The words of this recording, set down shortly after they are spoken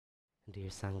Dear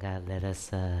Sangha, let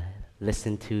us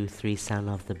listen to three sound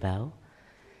of the bell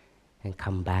and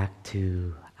come back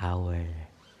to our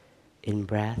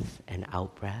in-breath and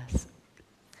out-breath.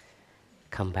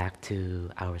 Come back to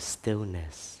our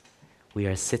stillness. We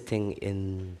are sitting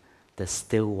in the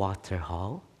still water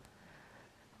hall.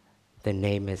 The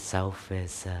name itself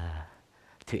is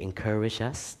to encourage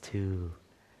us to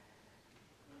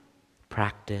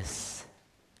practice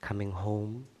coming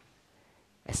home,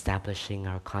 establishing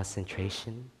our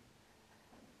concentration,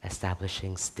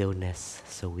 establishing stillness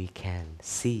so we can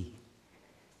see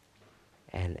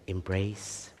and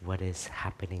embrace what is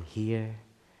happening here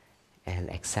and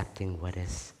accepting what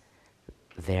is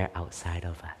there outside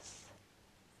of us.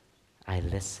 I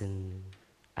listen.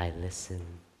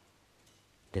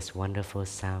 This wonderful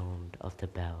sound of the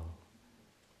bell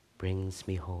brings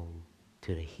me home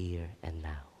to the here and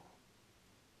now.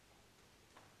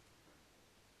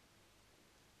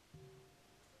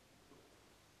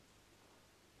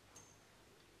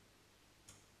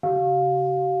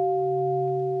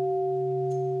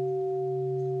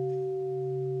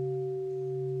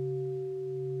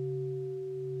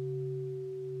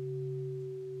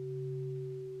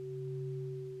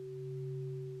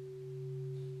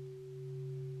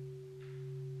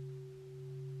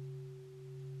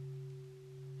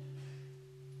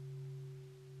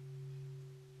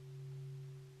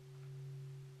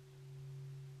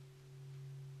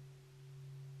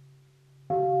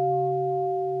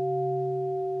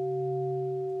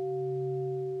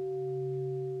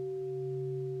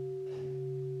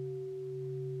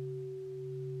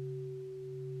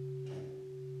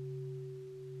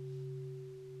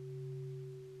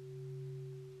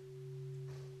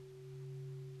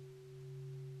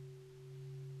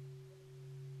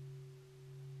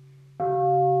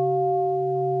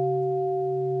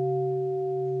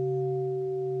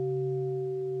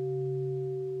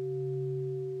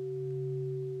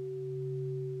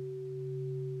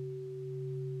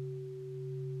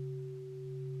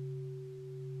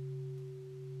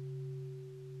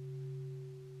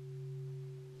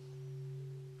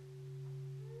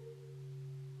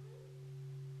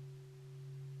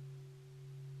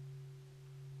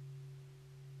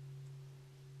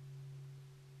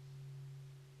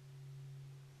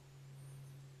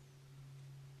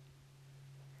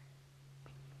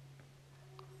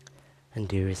 And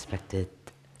dear respected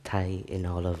Thai in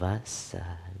all of us,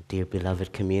 dear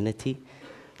beloved community,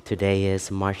 today is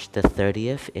March the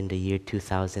 30th in the year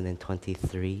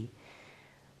 2023.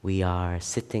 We are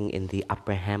sitting in the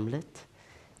Upper Hamlet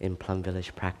in Plum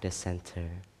Village Practice Center,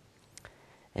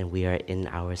 and we are in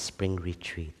our spring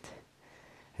retreat.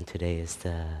 And today is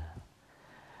the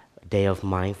day of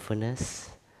mindfulness.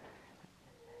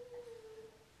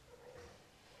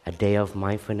 A day of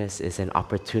mindfulness is an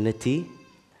opportunity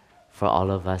for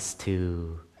all of us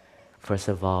to, first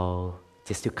of all,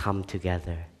 just to come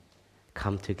together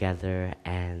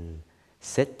and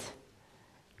sit,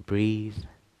 breathe,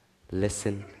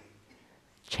 listen,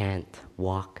 chant,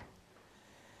 walk.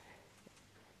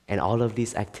 And all of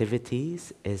these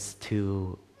activities is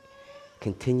to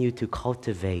continue to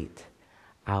cultivate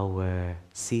our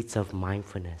seeds of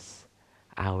mindfulness,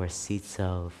 our seeds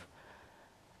of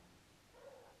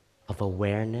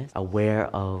awareness, aware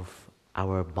of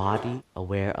our body,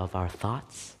 aware of our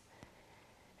thoughts,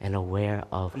 and aware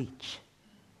of each.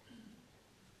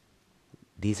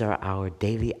 These are our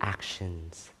daily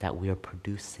actions that we are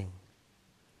producing.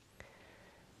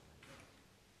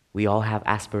 We all have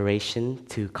aspiration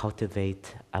to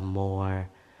cultivate a more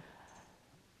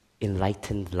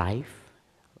enlightened life,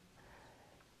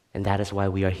 and that is why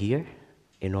we are here,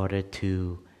 in order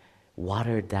to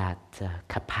water that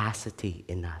capacity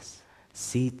in us,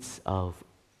 seeds of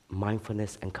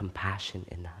mindfulness and compassion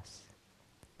in us.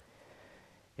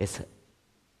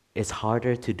 It's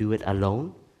harder to do it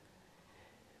alone.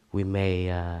 We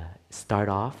may start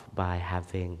off by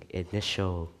having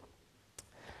initial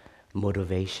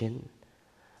motivation,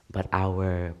 but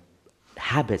our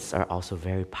habits are also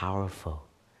very powerful.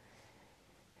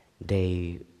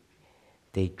 They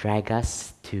drag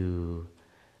us to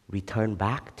return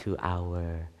back to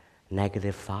our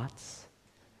negative thoughts,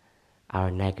 our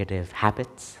negative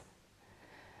habits,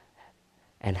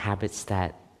 and habits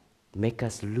that make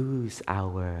us lose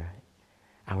our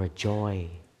joy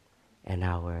and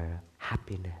our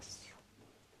happiness.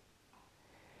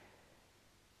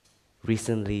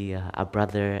 Recently, a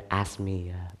brother asked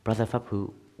me, Brother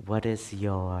Phaphu, what is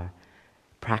your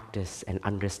practice and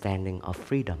understanding of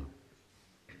freedom?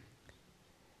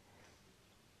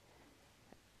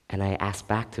 And I asked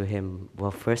back to him,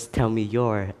 well, first tell me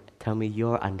your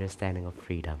understanding of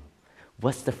freedom.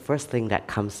 What's the first thing that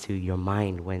comes to your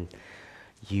mind when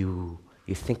you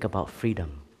think about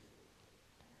freedom.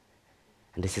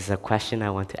 And this is a question I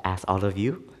want to ask all of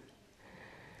you.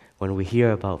 When we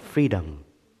hear about freedom,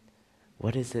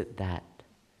 what is it that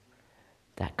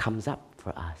comes up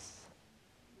for us?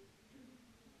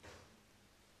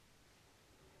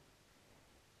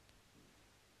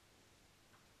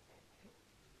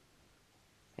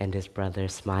 And this brother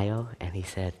smiled and he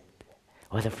said,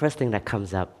 well, the first thing that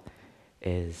comes up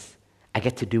is, I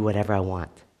get to do whatever I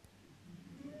want.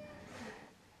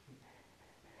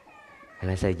 And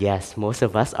I said, yes, most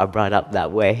of us are brought up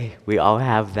that way. We all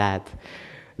have that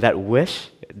wish,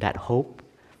 that hope,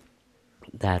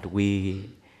 that we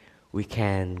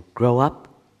can grow up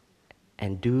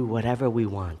and do whatever we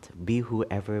want, be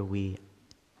whoever we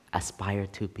aspire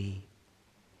to be.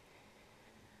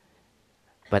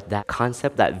 But that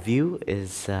concept, that view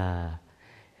is not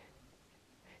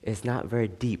very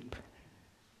deep.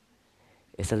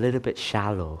 It's a little bit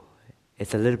shallow.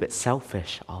 It's a little bit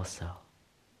selfish also.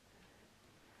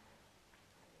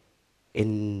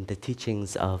 In the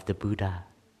teachings of the Buddha,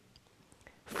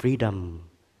 freedom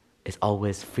is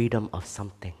always freedom of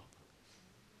something.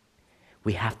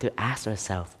 We have to ask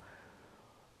ourselves,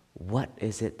 what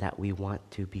is it that we want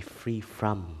to be free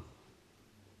from?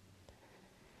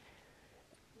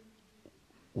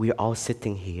 We are all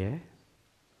sitting here.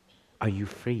 Are you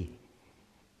free?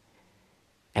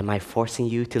 Am I forcing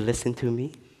you to listen to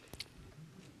me?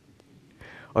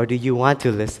 Or do you want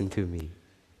to listen to me?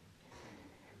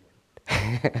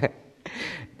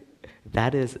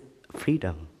 That is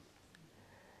freedom.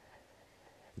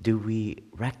 Do we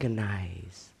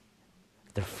recognize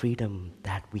the freedom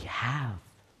that we have?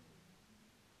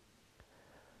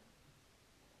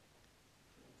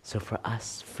 So for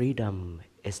us, freedom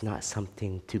is not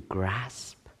something to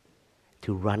grasp,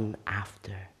 to run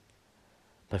after,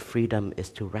 but freedom is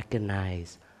to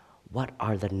recognize what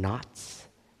are the knots,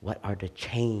 what are the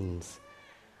chains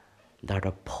that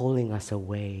are pulling us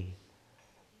away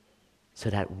so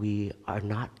that we are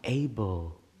not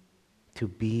able to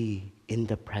be in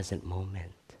the present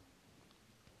moment.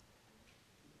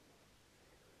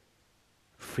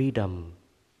 Freedom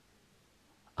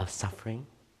of suffering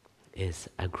is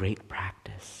a great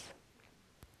practice.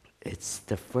 It's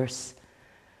the first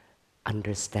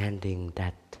understanding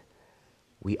that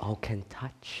we all can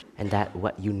touch, and that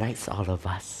what unites all of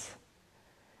us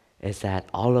is that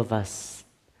all of us,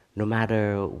 no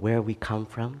matter where we come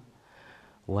from,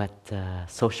 what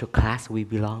social class we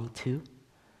belong to,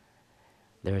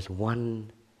 there is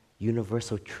one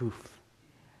universal truth,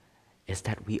 is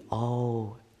that we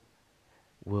all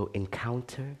will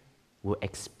encounter, will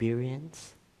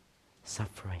experience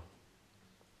suffering.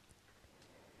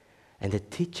 And the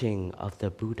teaching of the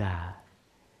Buddha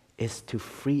is to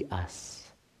free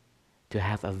us, to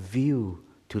have a view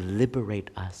to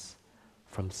liberate us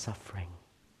from suffering.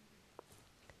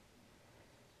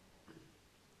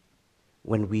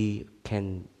 When we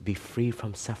can be free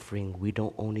from suffering, we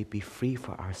don't only be free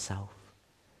for ourselves,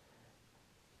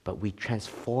 but we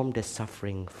transform the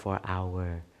suffering for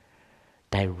our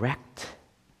direct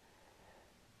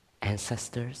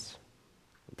ancestors,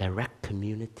 direct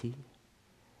community,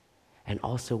 and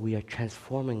also we are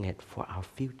transforming it for our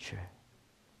future.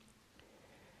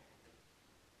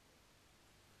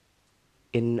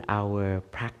 In our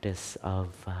practice of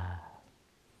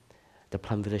the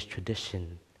Plum Village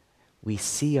tradition, we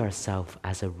see ourselves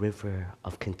as a river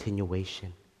of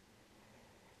continuation.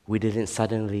 We didn't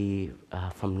suddenly,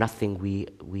 from nothing,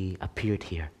 we appeared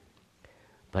here.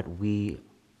 But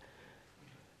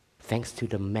thanks to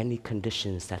the many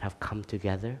conditions that have come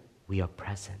together, we are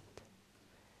present.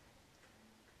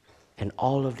 And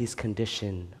all of these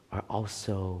conditions are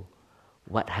also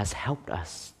what has helped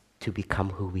us to become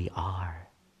who we are.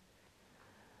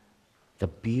 The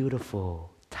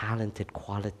beautiful, talented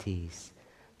qualities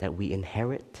that we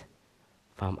inherit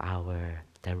from our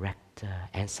direct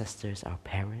ancestors, our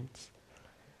parents,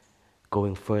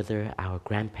 going further, our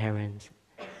grandparents,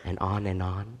 and on and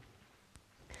on.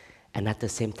 And at the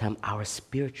same time, our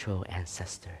spiritual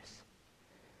ancestors.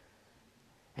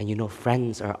 And you know,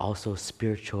 friends are also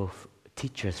spiritual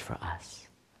teachers for us.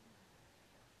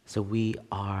 So we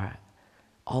are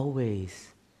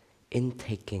always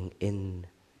intaking in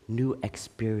new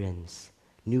experience,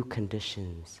 new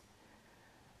conditions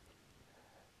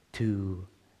to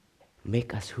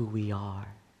make us who we are.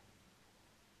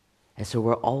 And so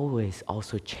we're always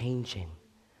also changing.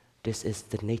 This is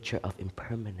the nature of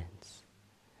impermanence.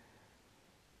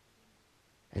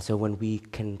 And so when we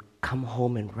can come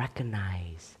home and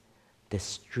recognize the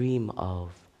stream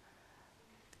of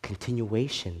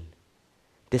continuation,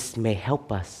 this may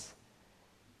help us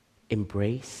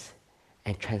embrace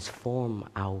and transform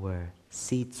our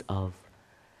seeds of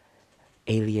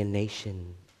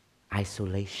alienation,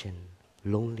 isolation,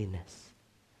 loneliness.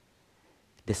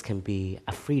 This can be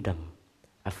a freedom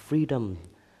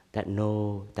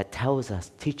that tells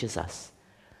us, teaches us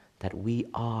that we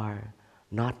are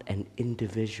not an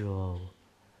individual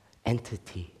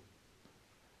entity,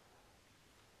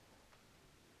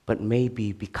 but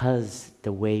maybe because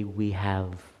the way we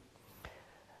have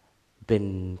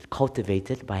been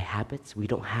cultivated by habits, we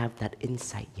don't have that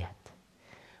insight yet.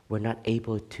 We're not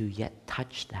able to yet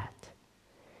touch that.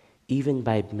 Even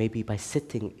maybe by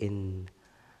sitting in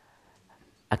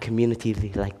a community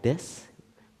like this,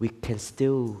 we can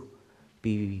still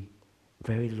be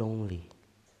very lonely.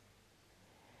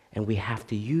 And we have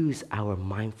to use our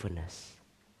mindfulness.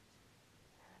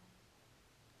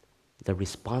 The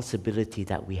responsibility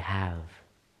that we have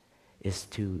is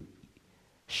to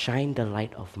shine the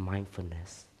light of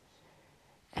mindfulness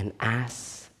and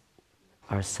ask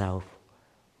ourselves,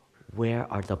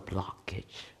 where are the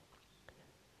blockage?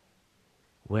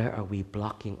 Where are we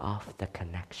blocking off the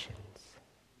connections?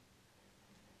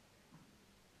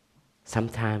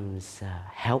 Sometimes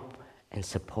help and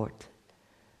support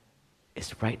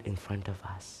is right in front of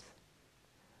us.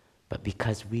 But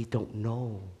because we don't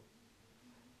know,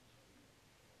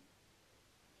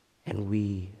 and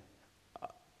we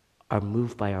are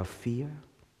moved by our fear,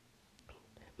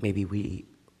 maybe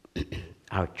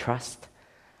our trust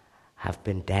have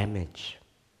been damaged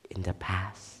in the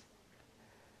past.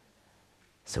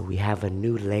 So we have a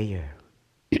new layer,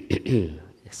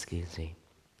 excuse me.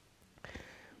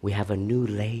 We have a new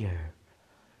layer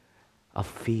of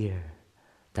fear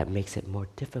that makes it more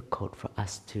difficult for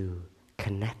us to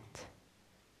connect,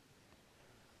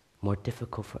 more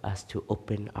difficult for us to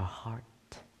open our heart.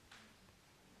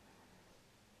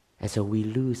 And so we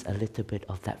lose a little bit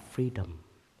of that freedom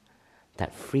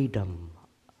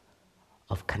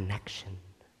of connection.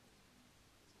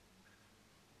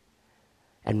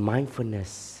 And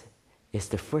mindfulness is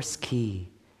the first key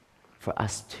for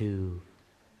us to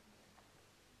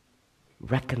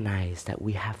recognize that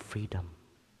we have freedom.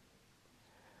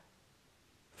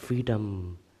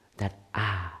 Freedom that,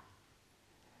 I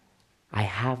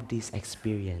have this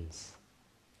experience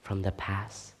from the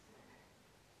past.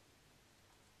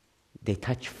 They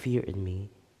touch fear in me.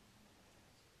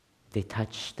 They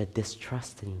touch the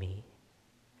distrust in me.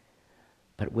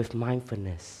 But with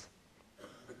mindfulness,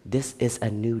 this is a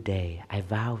new day. I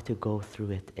vow to go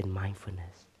through it in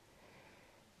mindfulness.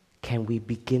 Can we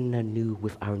begin anew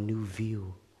with our new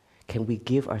view? Can we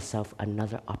give ourselves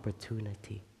another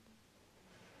opportunity?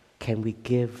 Can we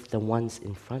give the ones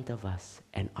in front of us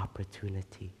an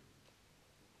opportunity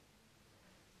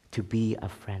to be a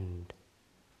friend,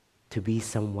 to be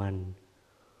someone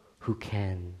who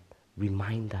can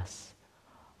remind us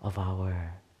of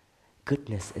our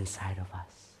goodness inside of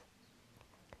us?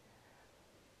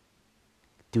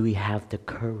 Do we have the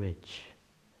courage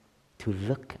to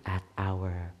look at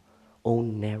our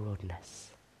own narrowness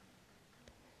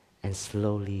and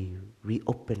slowly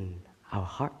reopen our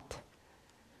heart,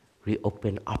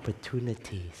 reopen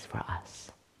opportunities for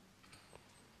us?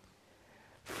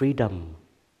 Freedom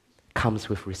comes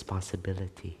with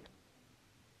responsibility.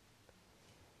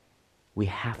 We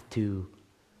have to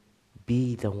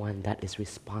be the one that is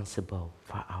responsible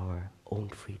for our own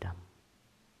freedom.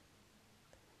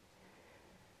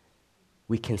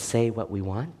 We can say what we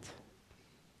want,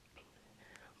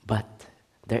 but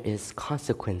there is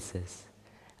consequences.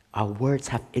 Our words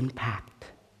have impact.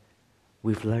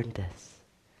 We've learned this.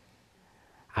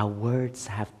 Our words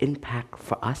have impact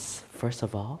for us, first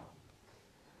of all.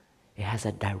 It has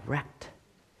a direct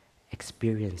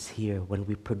experience here when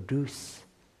we produce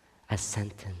a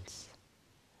sentence.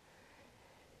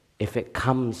 If it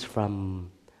comes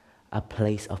from a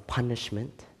place of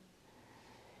punishment,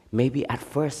 maybe at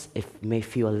first it may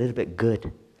feel a little bit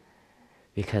good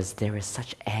because there is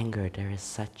such anger, there is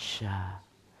such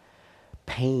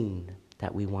pain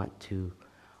that we want to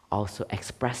also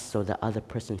express so the other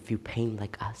person feel pain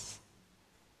like us.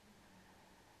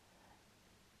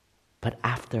 But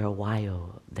after a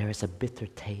while, there is a bitter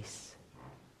taste.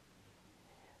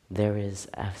 There is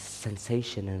a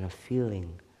sensation and a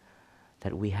feeling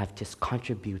that we have just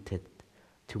contributed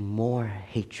to more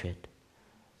hatred,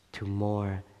 to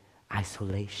more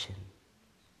isolation.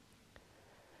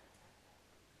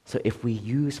 So if we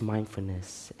use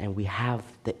mindfulness and we have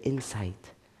the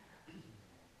insight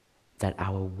that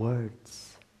our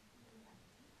words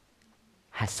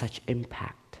has such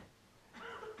impact,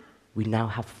 we now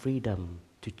have freedom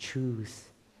to choose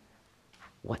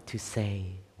what to say,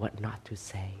 what not to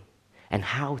say, and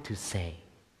how to say.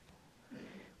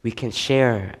 We can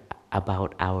share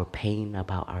about our pain,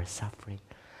 about our suffering,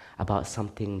 about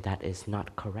something that is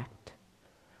not correct.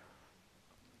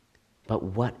 But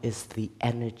what is the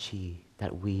energy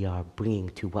that we are bringing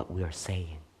to what we are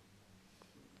saying?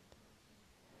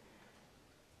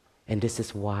 And this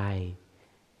is why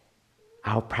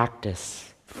our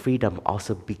practice, freedom,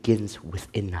 also begins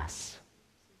within us.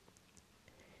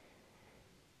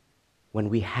 When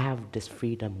we have this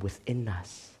freedom within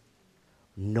us,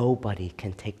 nobody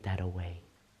can take that away.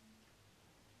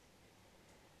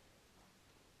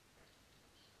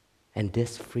 And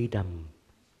this freedom,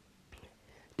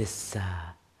 this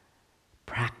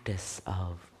practice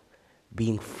of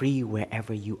being free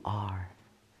wherever you are,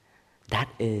 that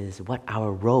is what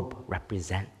our robe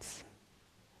represents.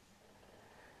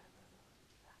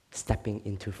 Stepping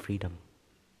into freedom.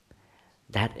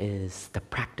 That is the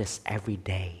practice every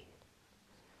day.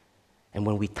 And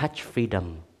when we touch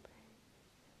freedom,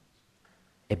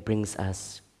 it brings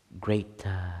us great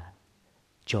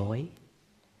joy,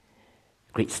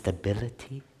 great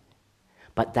stability,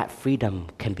 but that freedom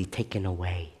can be taken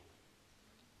away.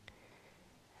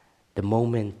 The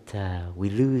moment we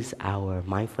lose our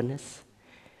mindfulness,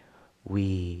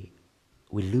 we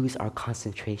lose our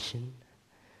concentration,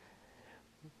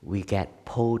 we get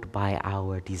pulled by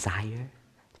our desire,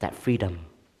 that freedom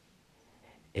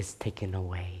is taken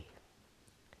away.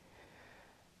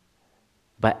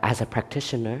 But as a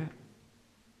practitioner,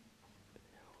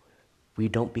 we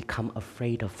don't become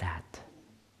afraid of that.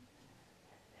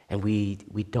 And we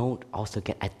don't also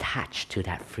get attached to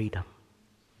that freedom.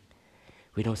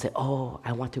 We don't say, oh,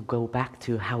 I want to go back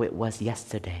to how it was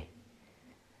yesterday.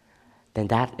 Then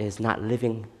that is not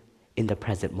living in the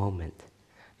present moment.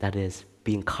 That is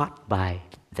being caught by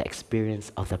the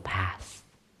experience of the past.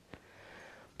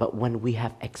 But when we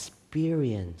have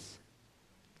experienced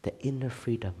the inner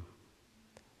freedom,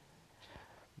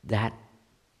 that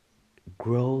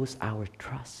grows our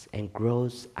trust and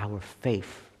grows our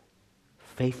faith.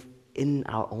 Faith in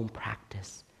our own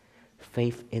practice.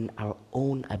 Faith in our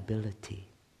own ability.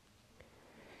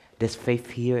 This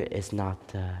faith here is not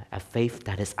a faith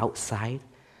that is outside,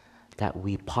 that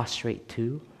we prostrate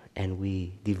to and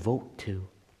we devote to.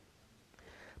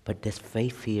 But this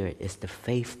faith here is the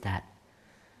faith that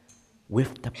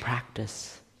with the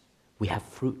practice, we have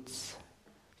fruits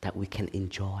that we can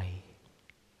enjoy.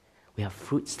 We have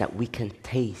fruits that we can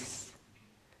taste.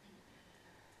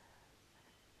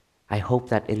 I hope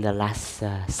that in the last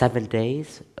 7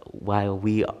 days, while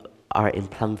we are in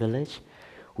Plum Village,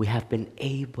 we have been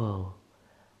able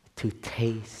to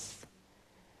taste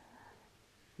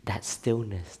that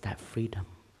stillness, that freedom.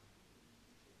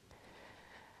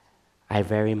 I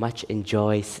very much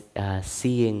enjoy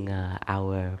seeing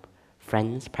our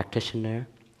friends, practitioners,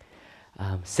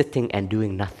 sitting and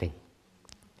doing nothing.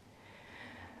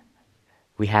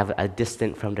 We have a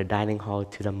distance from the dining hall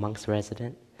to the monk's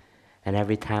residence, and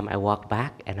every time I walk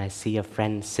back and I see a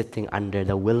friend sitting under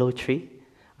the willow tree,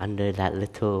 under that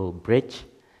little bridge,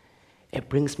 it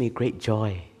brings me great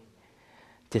joy.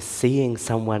 Just seeing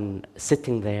someone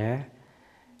sitting there,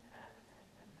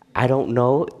 I don't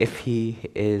know if he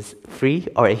is free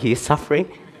or if he is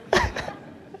suffering,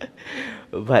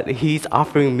 but he's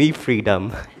offering me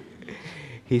freedom.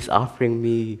 He's offering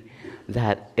me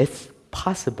that it's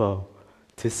possible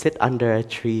to sit under a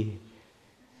tree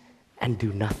and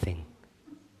do nothing.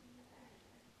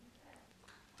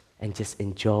 And just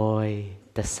enjoy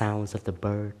the sounds of the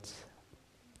birds,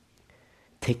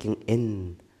 taking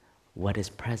in what is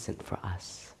present for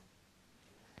us.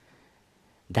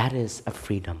 That is a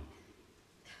freedom.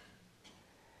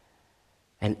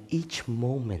 And each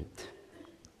moment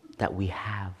that we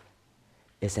have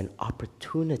is an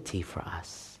opportunity for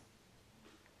us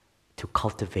to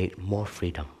cultivate more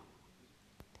freedom.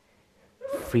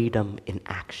 Freedom in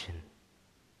action.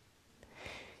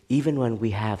 Even when we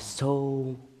have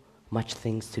so much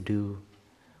things to do,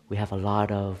 we have a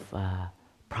lot of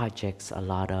projects, a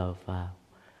lot of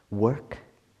work,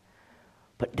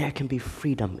 but there can be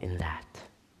freedom in that.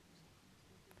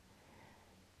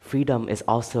 Freedom is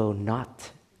also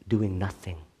not doing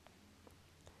nothing.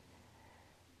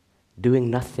 Doing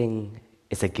nothing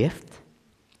is a gift,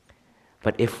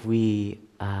 but if we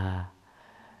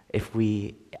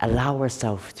allow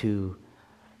ourselves to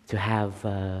have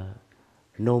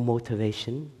no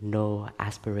motivation, no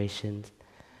aspirations,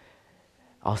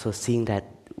 also seeing that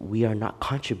we are not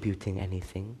contributing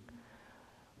anything,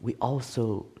 we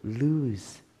also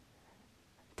lose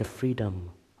the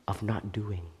freedom of not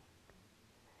doing.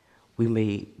 We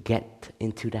may get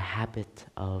into the habit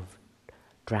of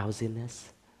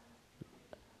drowsiness,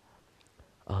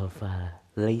 of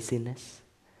laziness.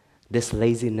 This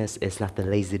laziness is not the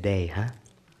lazy day, huh?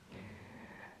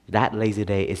 that lazy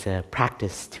day is a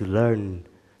practice to learn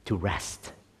to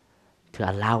rest, to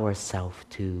allow ourselves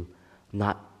to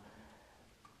not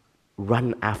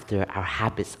run after our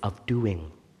habits of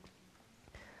doing.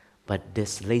 But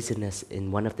this laziness,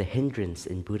 in one of the hindrance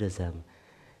in Buddhism,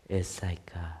 is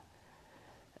like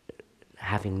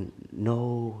having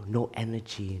no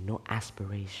energy, no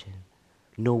aspiration,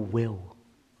 no will.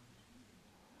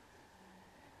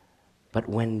 But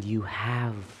when you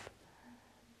have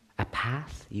a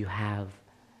path, you have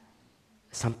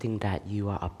something that you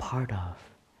are a part of,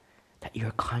 that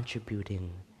you're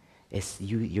contributing,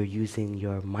 you're using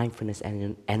your mindfulness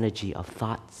and energy of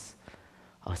thoughts,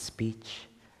 of speech,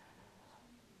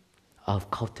 of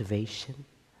cultivation,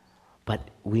 but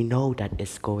we know that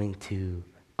it's going to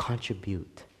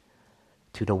contribute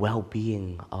to the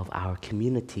well-being of our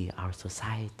community, our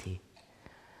society,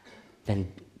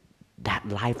 then that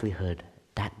livelihood,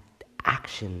 that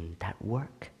action, that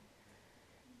work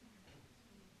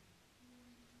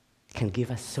can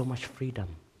give us so much freedom,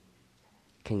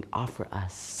 can offer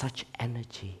us such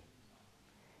energy.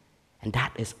 And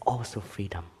that is also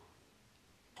freedom.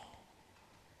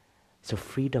 So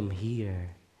freedom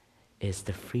here is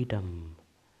the freedom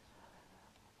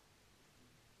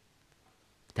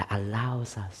that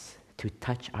allows us to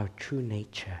touch our true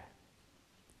nature,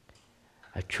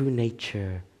 a true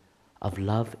nature of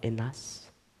love in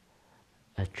us,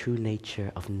 a true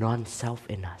nature of non-self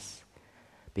in us.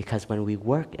 Because when we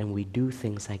work and we do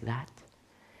things like that,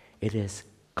 it is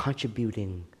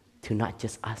contributing to not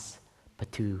just us,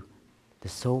 but to the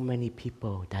so many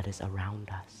people that is around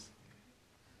us.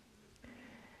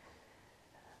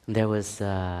 There was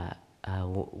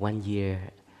one year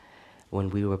when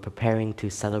we were preparing to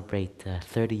celebrate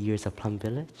 30 years of Plum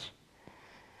Village,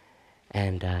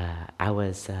 and I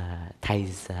was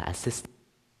Thai's assistant,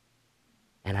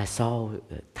 and I saw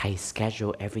Thai's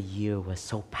schedule every year was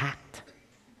so packed.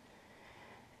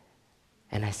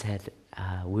 And I said,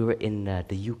 we were in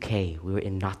the UK, we were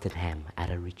in Nottingham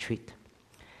at a retreat.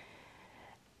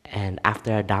 And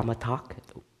after a Dharma talk,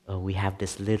 we have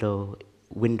this little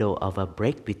window of a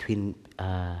break between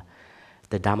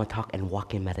the Dharma talk and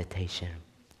walking meditation.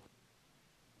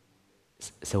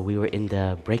 So we were in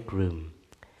the break room.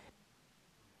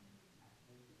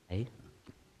 Okay?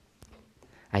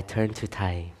 I turned to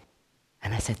Thai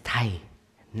and I said, Thai,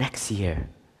 next year,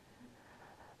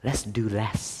 let's do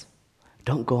less.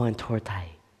 Don't go on tour, Thai.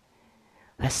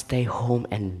 Let's stay home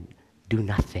and do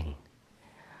nothing.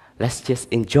 Let's just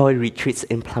enjoy retreats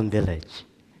in Plum Village.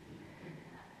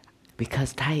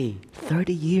 Because Thai,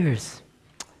 30 years,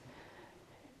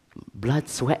 blood,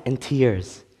 sweat, and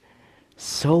tears,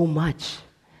 so much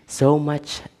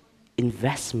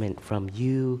investment from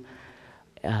you,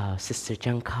 Sister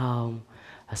Jang Kam,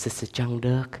 Sister Jang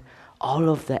Duk, all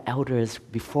of the elders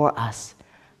before us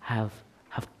have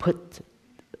put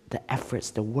the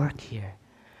efforts, the work here.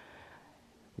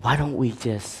 Why don't we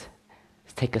just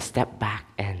take a step back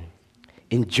and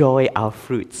enjoy our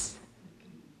fruits?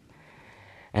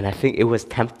 And I think it was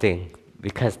tempting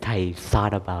because Thai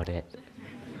thought about it.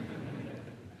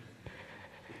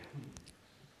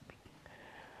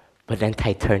 But then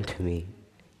Thai turned to me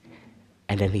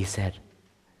and then he said,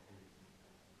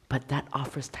 but that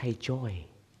offers Thai joy.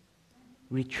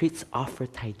 Retreats offer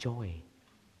Thai joy.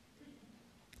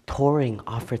 Touring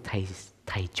offers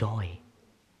Thai joy.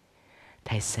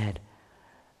 Thai said,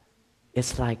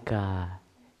 it's like a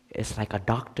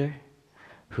doctor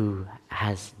who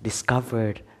has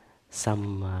discovered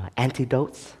some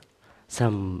antidotes,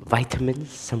 some vitamins,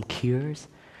 some cures.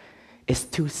 It's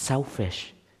too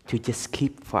selfish to just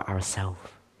keep for ourselves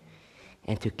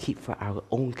and to keep for our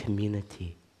own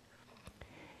community.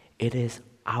 It is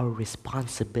our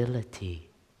responsibility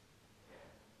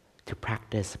to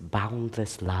practice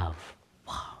boundless love.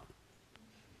 Wow.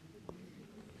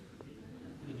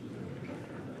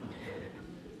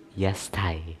 Yes,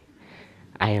 Thai,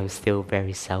 I am still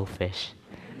very selfish.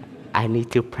 I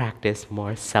need to practice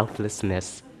more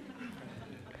selflessness.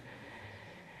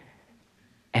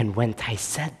 And when Thai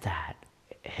said that,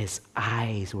 his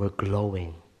eyes were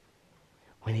glowing.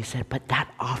 When he said, but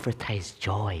that offers Thai's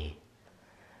joy.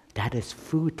 That is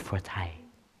food for Thai.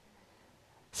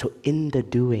 So in the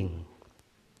doing,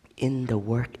 in the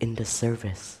work, in the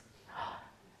service,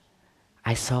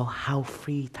 I saw how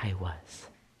free Thai was.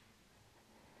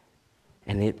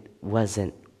 And it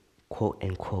wasn't quote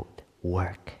unquote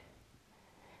work.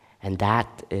 And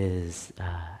that is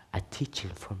a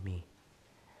teaching for me.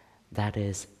 That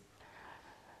is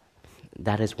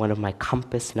one of my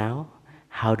compass now.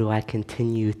 How do I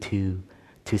continue to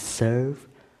serve,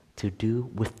 to do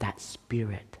with that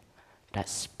spirit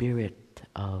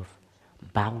of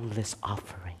boundless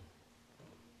offering?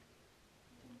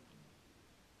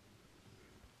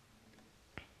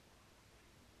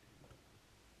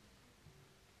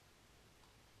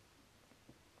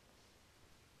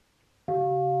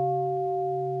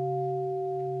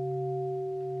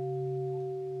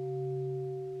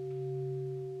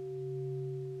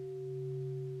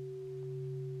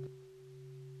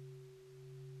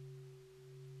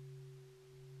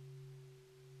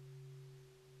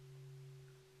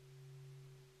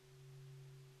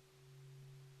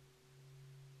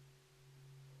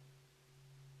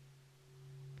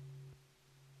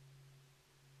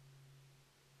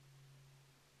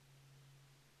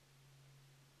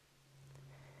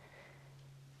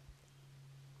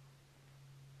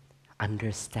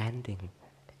 understanding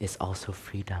is also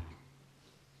freedom.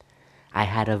 I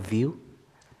had a view,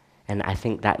 and I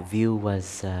think that view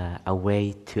was a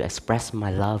way to express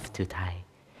my love to Thai,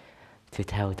 to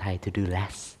tell Thai to do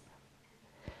less.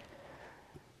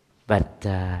 But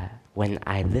when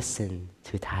I listen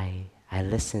to Thai, I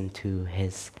listen to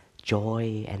his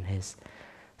joy and his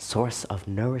source of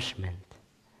nourishment.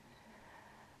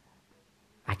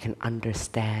 I can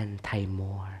understand Thai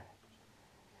more.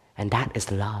 And that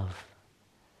is love.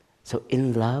 So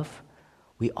in love,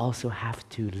 we also have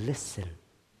to listen.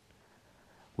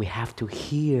 We have to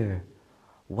hear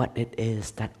what it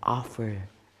is that offers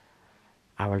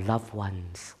our loved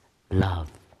ones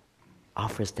love,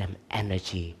 offers them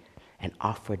energy, and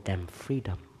offers them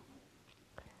freedom.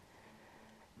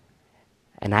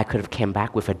 And I could have came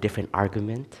back with a different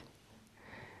argument.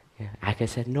 Yeah, I could have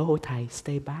said, no, Thai,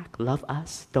 stay back, love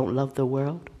us, don't love the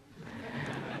world.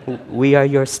 We are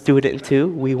your student too.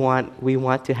 We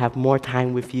want to have more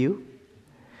time with you.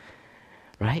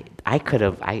 Right? I could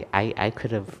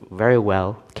have very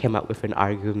well came up with an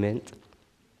argument.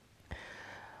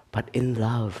 But in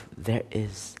love, there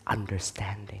is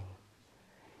understanding.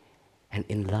 And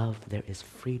in love, there is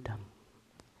freedom.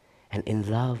 And in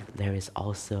love, there is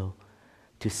also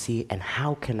to see, and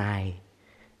how can I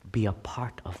be a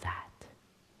part of that?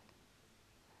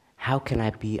 How can I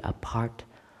be a part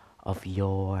of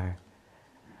your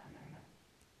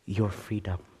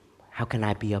freedom? How can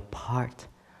I be a part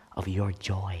of your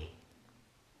joy?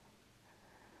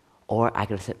 Or I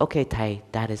could say, okay, Thai,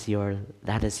 that is your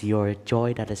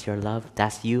joy, that is your love,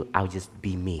 that's you, I'll just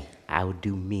be me. I'll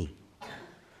do me.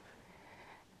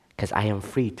 Because I am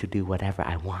free to do whatever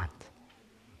I want.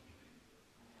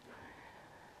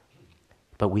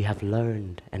 But we have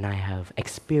learned, and I have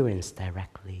experienced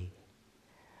directly,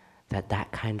 that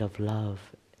that kind of love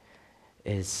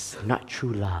is not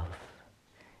true love.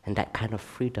 And that kind of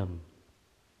freedom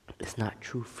is not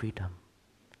true freedom.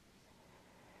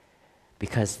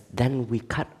 Because then we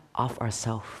cut off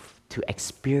ourselves to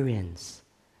experience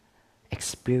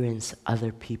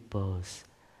other people's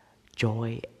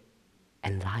joy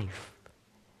and life.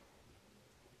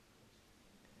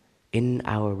 In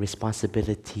our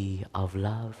responsibility of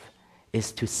love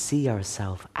is to see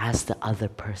ourselves as the other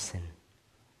person.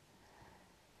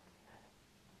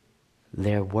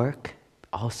 Their work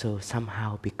also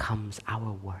somehow becomes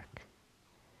our work.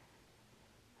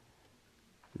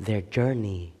 Their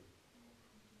journey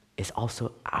is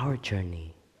also our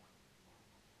journey.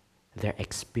 Their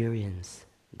experience,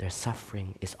 their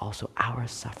suffering is also our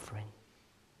suffering.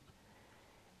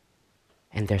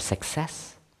 And their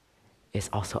success is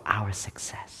also our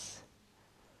success.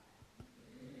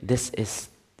 This is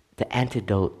the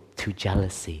antidote to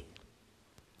jealousy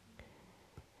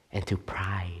and to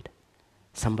pride.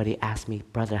 Somebody asked me,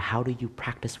 brother, how do you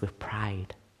practice with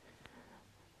pride?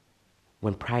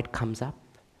 When pride comes up,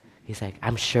 he's like,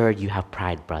 I'm sure you have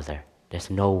pride, brother. There's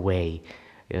no way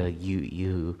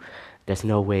there's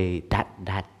no way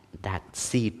that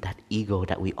seed, that ego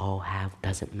that we all have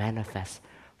doesn't manifest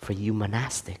for you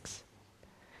monastics.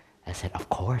 I said, of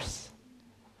course.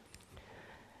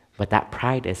 But that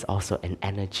pride is also an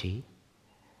energy.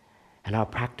 And our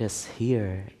practice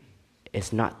here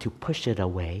is not to push it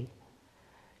away,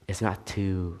 it's not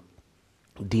to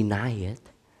deny it,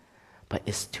 but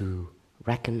it's to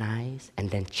recognize and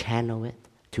then channel it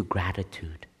to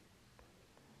gratitude.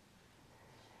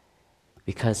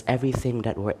 Because everything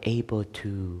that we're able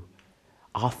to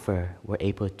offer, we're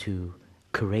able to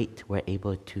create, we're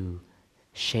able to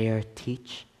share,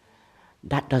 teach,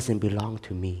 that doesn't belong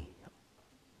to me.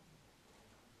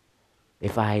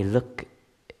 If I look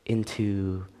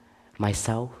into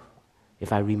myself,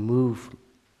 if I remove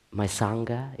my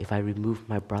Sangha, if I remove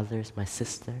my brothers, my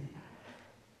sister,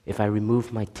 if I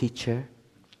remove my teacher,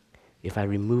 if I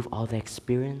remove all the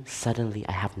experience, suddenly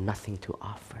I have nothing to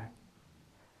offer.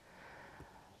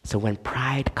 So when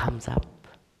pride comes up,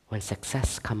 when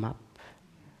success comes up,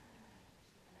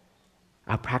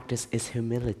 our practice is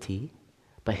humility,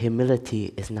 but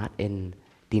humility is not in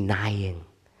denying,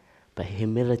 but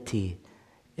humility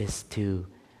is to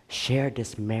share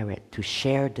this merit, to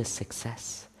share this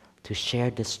success, to share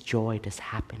this joy, this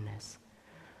happiness,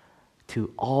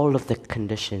 to all of the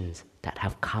conditions that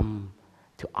have come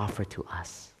to offer to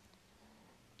us,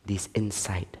 these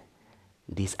insight,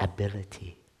 these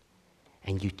ability,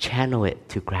 and you channel it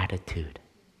to gratitude.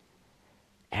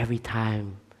 Every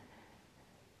time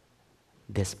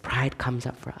this pride comes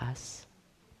up for us,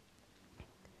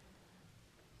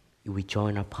 we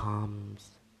join our palms,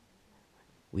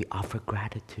 we offer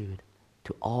gratitude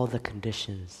to all the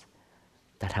conditions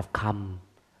that have come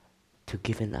to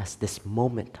giving us this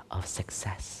moment of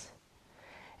success.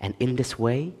 And in this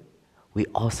way, we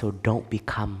also don't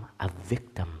become a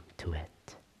victim to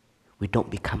it. We don't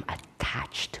become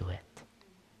attached to it,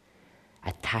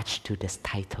 attached to this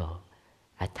title,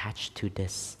 attached to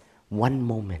this one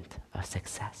moment of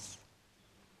success.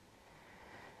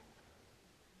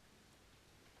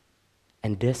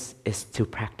 And this is to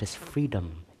practice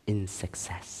freedom in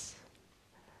success.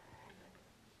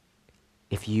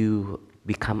 If you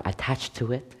become attached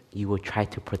to it, you will try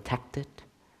to protect it,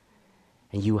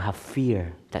 and you have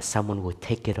fear that someone will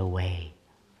take it away.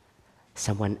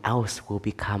 Someone else will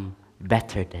become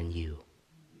better than you.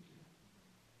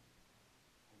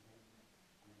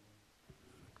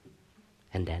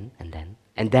 And then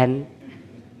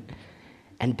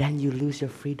you lose your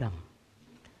freedom.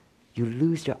 You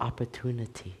lose your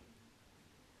opportunity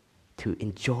to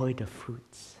enjoy the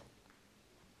fruits.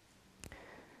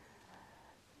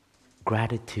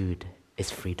 Gratitude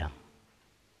is freedom.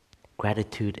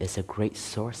 Gratitude is a great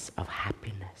source of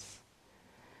happiness.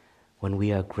 When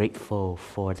we are grateful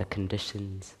for the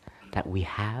conditions that we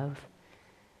have,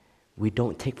 we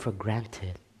don't take for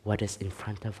granted what is in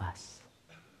front of us.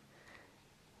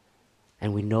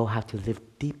 And we know how to live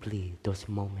deeply those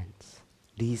moments,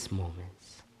 these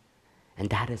moments. And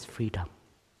that is freedom.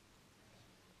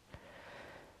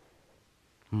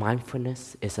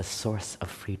 Mindfulness is a source of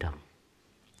freedom.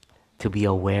 To be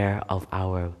aware of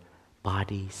our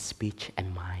body, speech,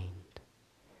 and mind.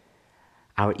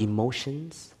 Our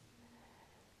emotions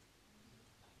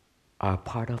are a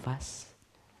part of us.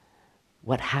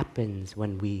 What happens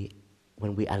when we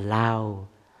allow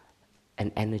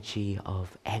an energy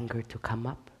of anger to come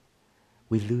up?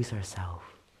 We lose ourselves.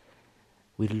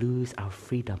 We lose our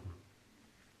freedom.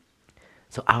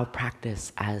 So our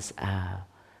practice as a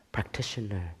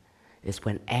practitioner is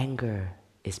when anger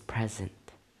is present.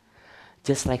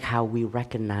 Just like how we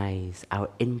recognize our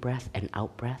in-breath and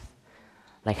out-breath,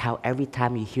 like how every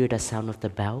time you hear the sound of the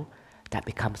bell, that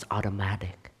becomes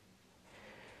automatic.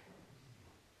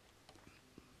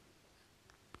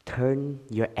 Turn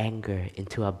your anger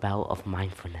into a bell of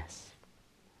mindfulness.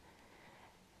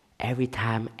 Every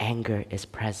time anger is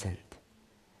present,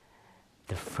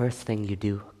 the first thing you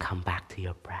do, come back to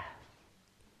your breath.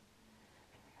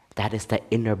 That is the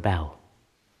inner bell.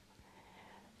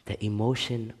 The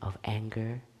emotion of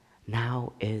anger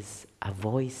now is a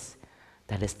voice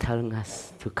that is telling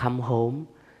us to come home,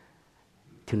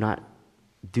 to not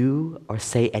do or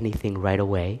say anything right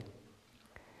away.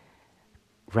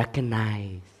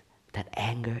 Recognize that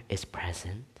anger is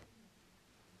present.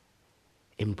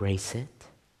 Embrace it.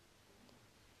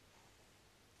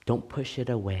 Don't push it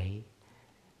away.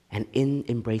 And in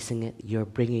embracing it, you're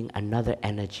bringing another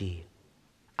energy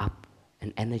up,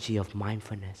 an energy of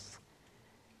mindfulness.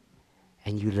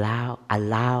 And you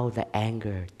allow the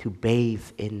anger to bathe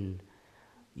in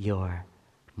your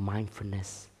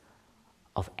mindfulness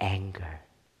of anger.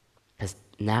 Because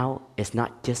now it's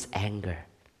not just anger.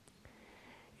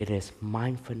 It is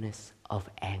mindfulness of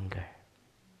anger.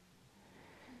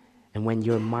 And when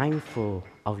you're mindful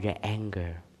of your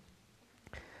anger,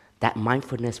 that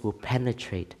mindfulness will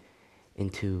penetrate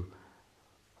into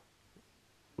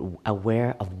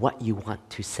aware of what you want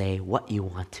to say, what you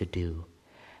want to do.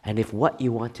 And if what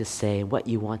you want to say, what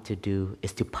you want to do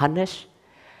is to punish,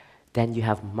 then you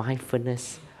have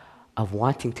mindfulness of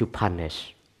wanting to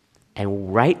punish.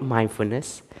 And right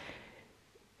mindfulness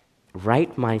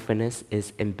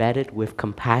is embedded with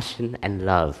compassion and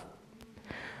love.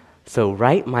 So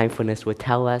right mindfulness will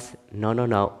tell us,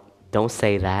 no, don't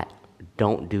say that,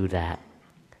 don't do that.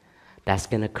 That's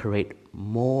going to create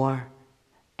more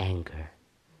anger.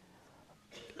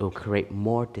 It will create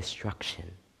more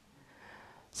destruction.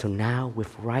 So now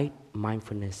with right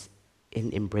mindfulness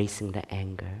in embracing the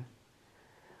anger,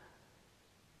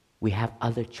 we have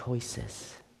other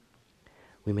choices.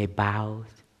 We may bow,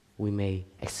 we may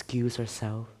excuse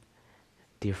ourselves.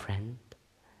 Dear friend,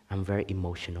 I'm very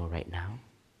emotional right now.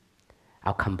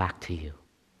 I'll come back to you.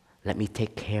 Let me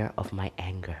take care of my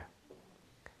anger.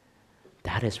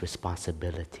 That is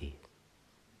responsibility.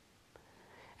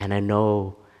 And I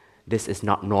know this is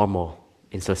not normal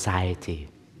in society.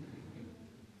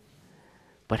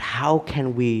 But how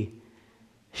can we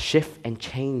shift and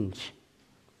change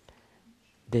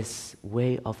this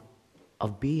way of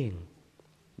being?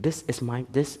 This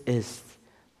is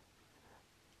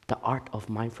the art of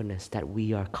mindfulness that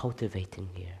we are cultivating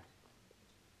here.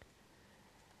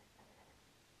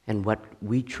 And what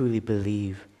we truly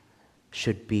believe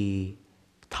should be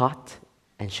taught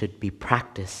and should be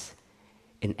practiced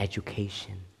in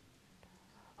education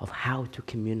of how to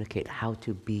communicate, how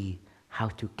to be, how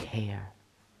to care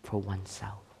for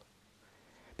oneself.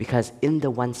 Because in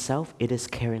the oneself, it is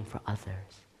caring for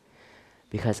others.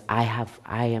 because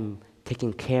I am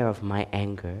taking care of my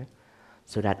anger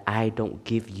so that I don't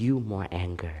give you more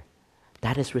anger.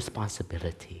 That is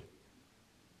responsibility.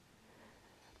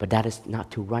 But that is not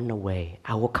to run away.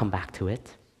 I will come back to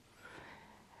it.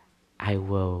 I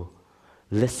will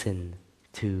listen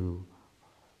to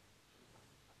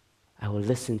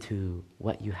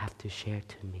what you have to share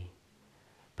to me.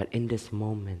 But in this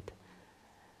moment,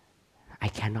 I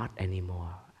cannot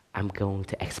anymore. I'm going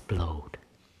to explode.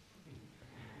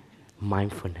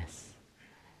 Mindfulness.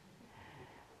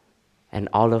 And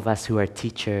all of us who are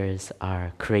teachers,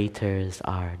 are creators,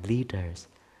 are leaders,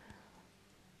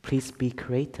 please be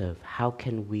creative. How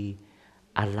can we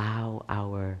allow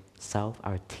ourselves,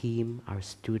 our team, our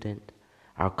student,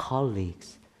 our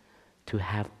colleagues to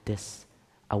have this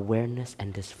awareness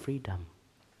and this freedom?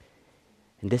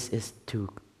 And this is to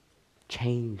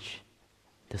change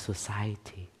the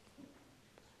society.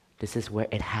 This is where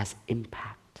it has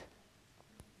impact.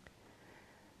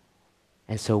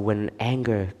 And so when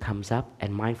anger comes up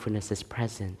and mindfulness is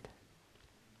present,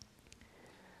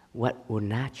 what will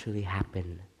naturally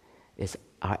happen is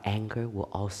our anger will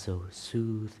also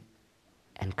soothe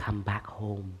and come back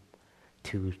home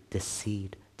to the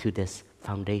seed, to this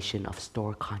foundation of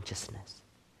stored consciousness.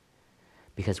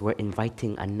 Because we're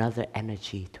inviting another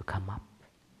energy to come up.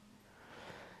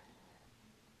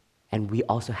 And we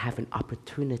also have an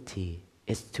opportunity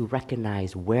is to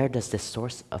recognize where does the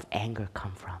source of anger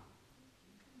come from.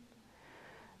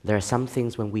 There are some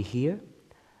things when we hear,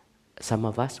 some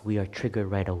of us, we are triggered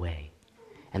right away.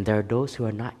 And there are those who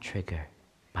are not triggered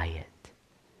by it.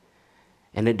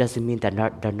 And it doesn't mean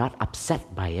that they're not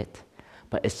upset by it,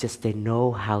 but it's just they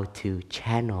know how to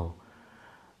channel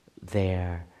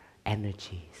their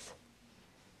energies.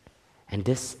 And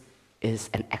this is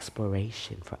an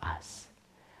exploration for us.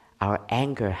 Our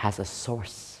anger has a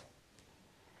source.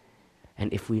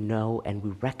 And if we know and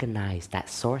we recognize that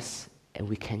source and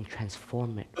we can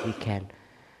transform it, we can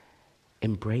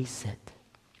embrace it.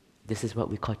 This is what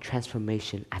we call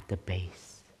transformation at the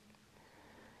base.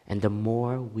 And the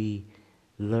more we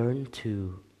learn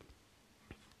to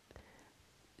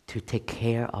take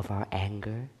care of our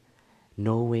anger,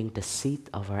 knowing the seat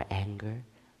of our anger,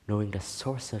 knowing the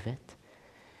source of it,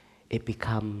 it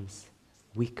becomes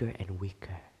weaker and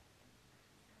weaker.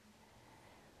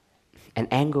 And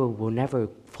anger will never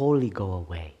fully go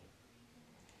away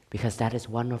because that is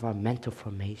one of our mental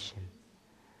formation.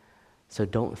 So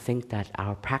don't think that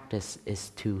our practice is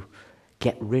to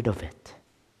get rid of it.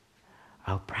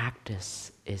 Our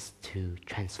practice is to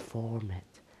transform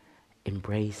it,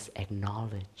 embrace,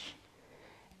 acknowledge,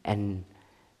 and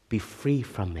be free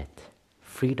from it.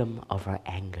 Freedom of our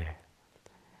anger.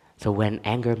 So when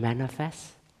anger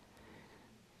manifests,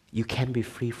 you can be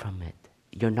free from it.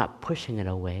 You're not pushing it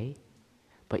away,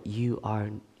 but you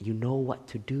know what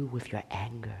to do with your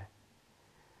anger.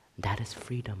 That is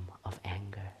freedom of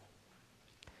anger.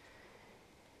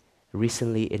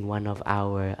 Recently, in one of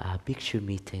our Bhikshu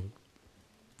meetings,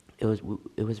 it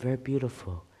was very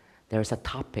beautiful. There was a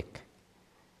topic,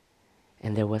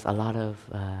 and there was a lot of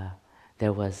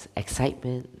there was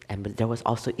excitement, but there was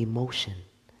also emotion.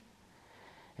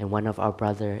 And one of our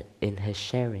brother in his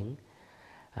sharing,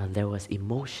 there was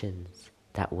emotions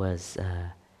that was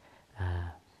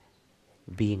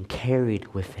being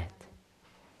carried with it.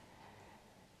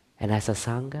 And as a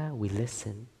Sangha, we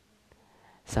listen.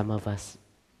 Some of us,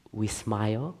 we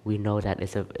smile. We know that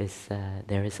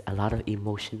there is a lot of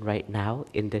emotion right now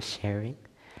in the sharing,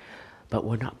 but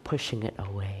we're not pushing it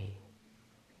away.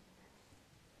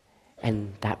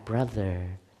 And that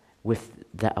brother, with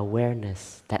the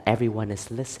awareness that everyone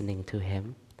is listening to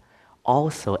him,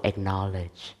 also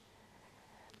acknowledge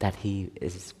that he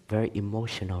is very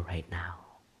emotional right now.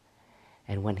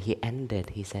 And when he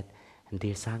ended, he said,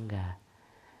 "Dear Sangha,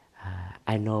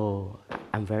 I know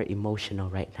I'm very emotional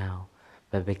right now,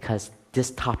 but because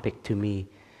this topic to me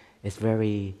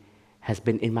has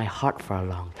been in my heart for a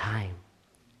long time."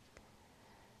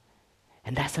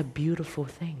 And that's a beautiful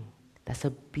thing. That's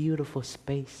a beautiful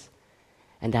space.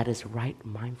 And that is right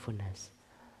mindfulness,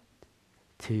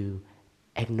 to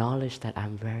acknowledge that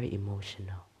I'm very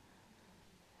emotional.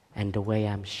 And the way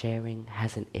I'm sharing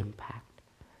has an impact.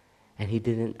 And he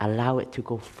didn't allow it to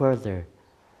go further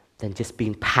than just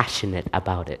being passionate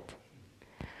about it.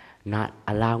 Not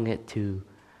allowing it to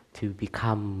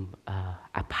become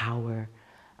a power,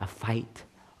 a fight,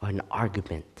 or an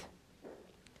argument.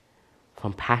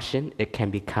 From passion, it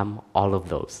can become all of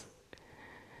those.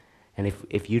 And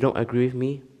if you don't agree with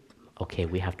me, okay,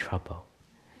 we have trouble.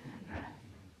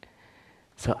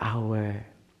 So our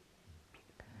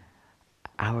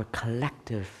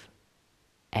collective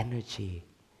energy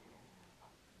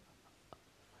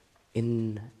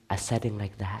in a setting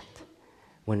like that,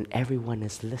 when everyone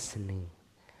is listening,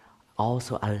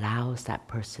 also allows that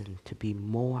person to be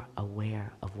more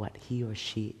aware of what he or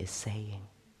she is saying.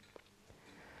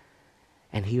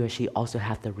 And he or she also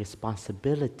has the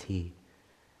responsibility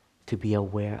to be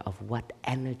aware of what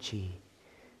energy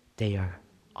they are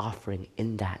offering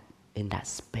in that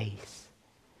space.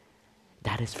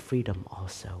 That is freedom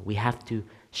also. We have to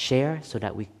share so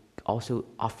that we also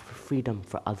offer freedom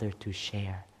for others to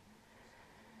share.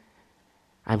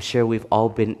 I'm sure we've all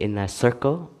been in a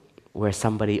circle where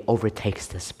somebody overtakes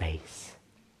the space.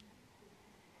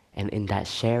 And in that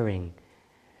sharing,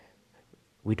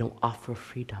 we don't offer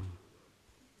freedom.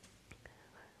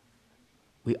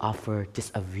 We offer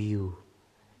just a view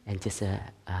and just a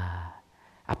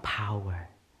power,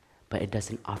 but it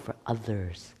doesn't offer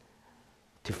others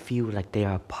to feel like they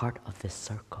are a part of this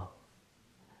circle.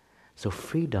 So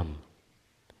freedom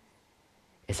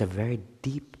is a very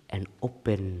deep and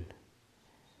open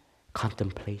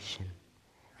contemplation,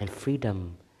 and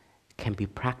freedom can be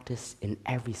practiced in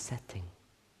every setting.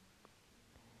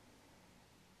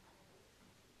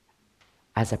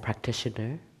 As a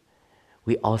practitioner,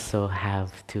 we also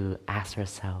have to ask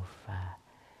ourselves,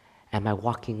 am I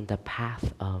walking the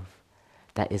path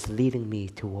that is leading me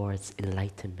towards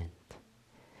enlightenment?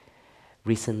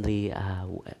 Recently,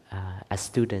 a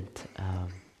student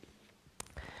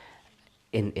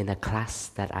in a class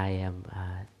that I am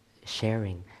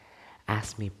sharing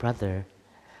asked me, brother,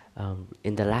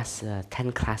 in the last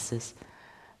 10 classes,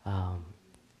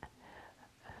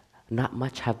 not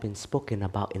much have been spoken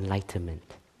about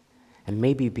enlightenment. And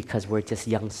maybe because we're just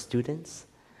young students,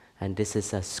 and this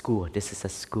is a school.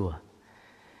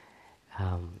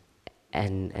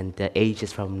 And the age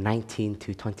is from 19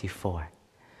 to 24.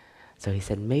 So he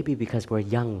said, maybe because we're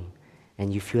young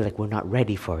and you feel like we're not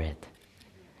ready for it.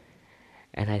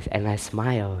 And I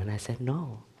smile and I said,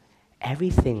 no,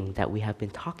 everything that we have been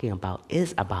talking about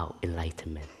is about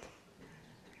enlightenment.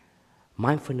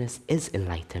 Mindfulness is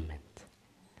enlightenment.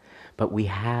 But we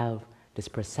have this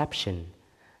perception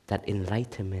that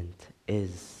enlightenment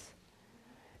is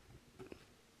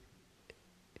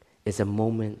a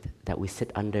moment that we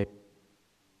sit under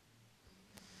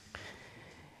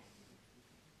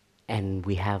and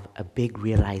we have a big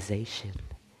realization,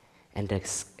 and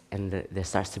there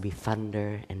starts to be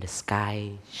thunder, and the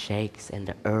sky shakes, and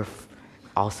the earth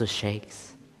also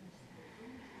shakes,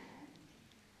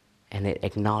 and it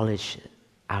acknowledges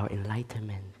our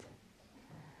enlightenment.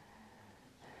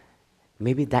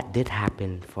 Maybe that did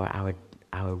happen for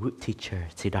our root teacher,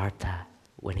 Siddhartha,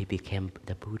 when he became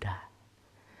the Buddha.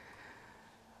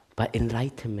 But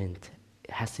enlightenment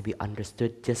has to be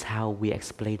understood just how we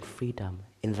explain freedom.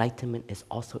 Enlightenment is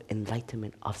also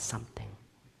enlightenment of something.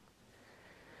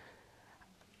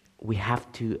 We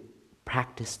have to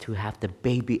practice to have the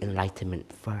baby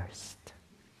enlightenment first.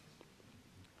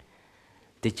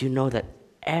 Did you know that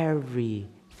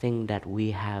everything that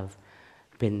we have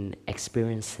been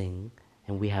experiencing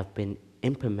and we have been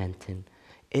implementing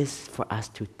is for us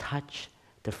to touch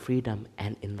the freedom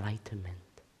and enlightenment?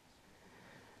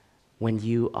 When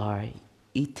you are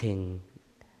eating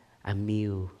a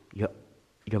meal,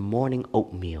 your morning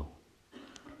oatmeal,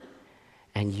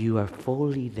 and you are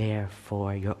fully there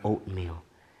for your oatmeal,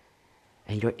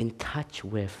 and you're in touch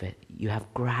with it, you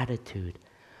have gratitude,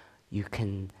 you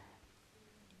can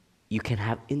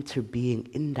have interbeing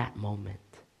in that moment,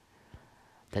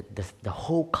 that the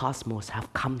whole cosmos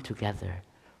have come together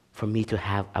for me to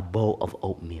have a bowl of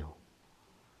oatmeal.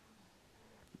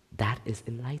 That is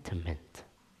enlightenment.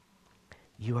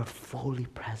 You are fully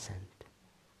present.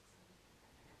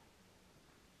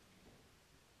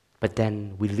 But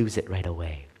then we lose it right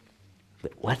away.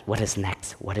 What is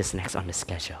next? What is next on the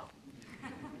schedule?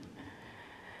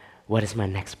 What is my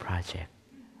next project?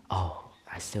 Oh,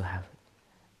 I still have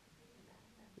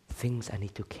things I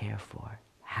need to care for,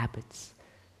 habits,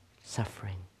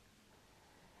 suffering.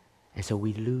 And so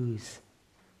we lose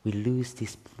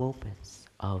these moments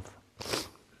of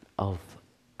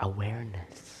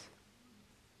awareness.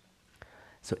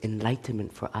 So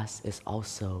enlightenment for us is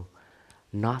also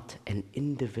not an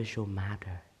individual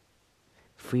matter.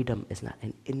 Freedom is not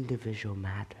an individual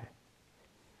matter.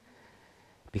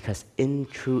 Because in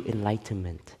true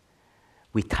enlightenment,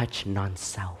 we touch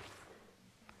non-self.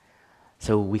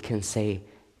 So we can say,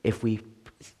 if we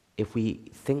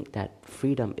think that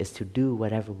freedom is to do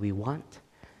whatever we want,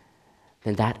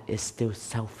 then that is still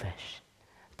selfish.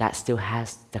 That still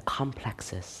has the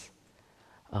complexes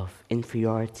of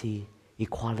inferiority,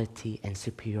 equality, and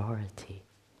superiority.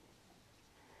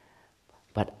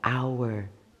 But our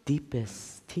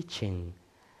deepest teaching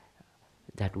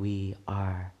that we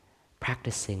are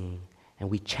practicing and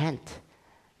we chant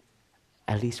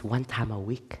at least one time a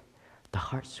week the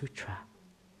Heart Sutra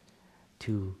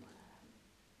to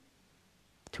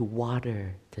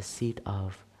water the seed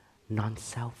of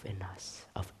non-self in us,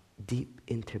 of deep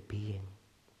interbeing.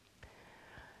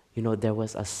 You know, there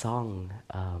was a song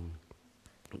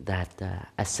that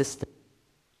a sister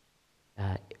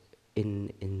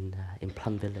in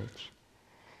Plum Village,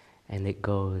 and it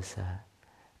goes,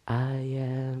 I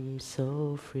am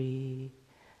so free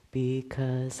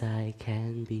because I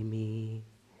can be me.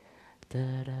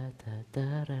 Da, da, da,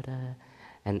 da, da, da.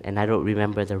 And I don't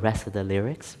remember the rest of the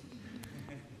lyrics.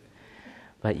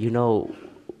 But you know,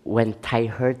 when Thai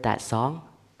heard that song,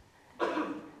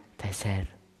 Thai said,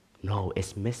 no,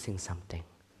 it's missing something.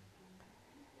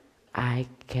 I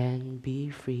can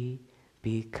be free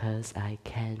because I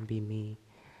can be me.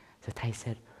 So Thai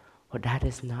said, well, that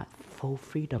is not full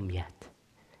freedom yet.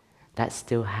 That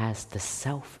still has the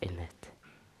self in it.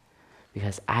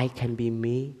 Because I can be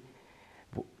me,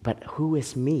 but who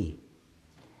is me?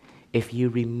 If you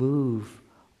remove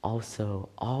also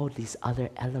all these other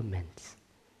elements,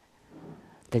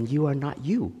 then you are not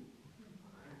you.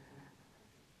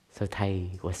 So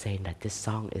Thai was saying that this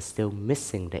song is still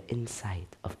missing the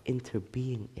insight of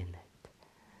interbeing in it.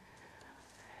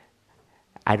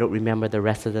 I don't remember the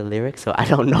rest of the lyrics, so I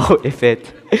don't know if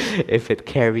it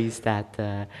carries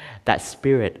that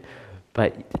spirit.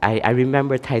 But I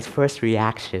remember Thai's first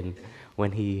reaction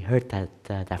when he heard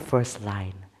that first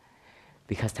line,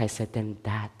 because Thai said then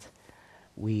that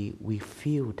we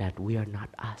feel that we are not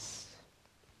us.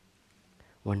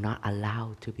 We're not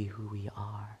allowed to be who we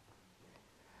are.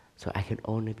 So I can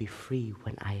only be free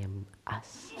when I am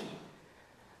us.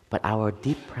 But our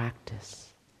deep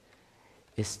practice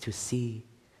is to see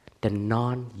the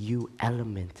non-you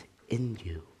element in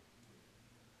you.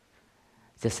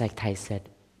 Just like Thai said,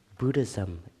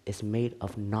 Buddhism is made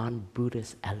of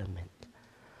non-Buddhist element.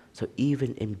 So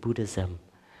even in Buddhism,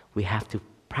 we have to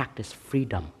practice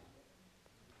freedom.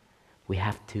 We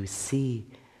have to see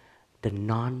the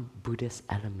non-Buddhist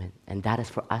element, and that is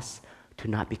for us to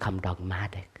not become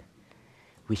dogmatic.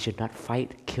 We should not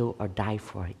fight, kill, or die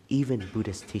for it, even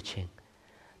Buddhist teaching.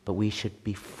 But we should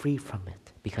be free from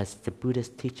it, because the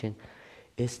Buddhist teaching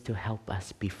is to help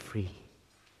us be free.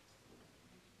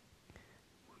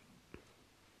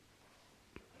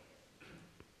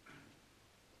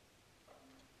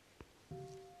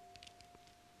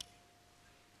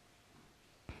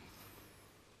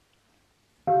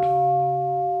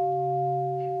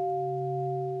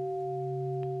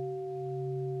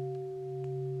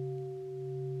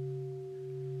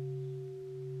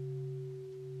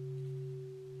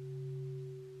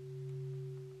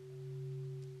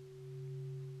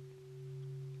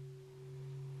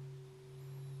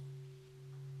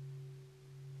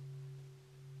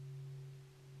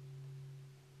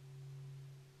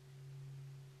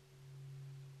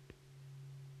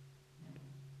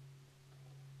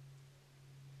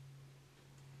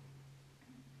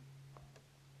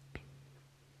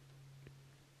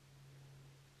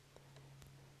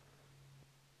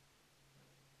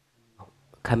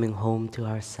 Coming home to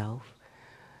ourselves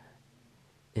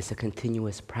is a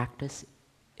continuous practice.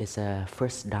 It's a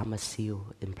first Dhamma seal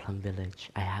in Plum Village.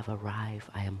 I have arrived,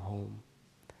 I am home.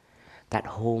 That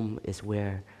home is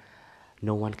where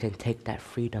no one can take that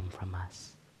freedom from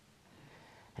us.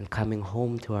 And coming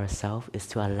home to ourselves is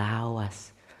to allow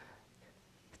us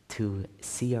to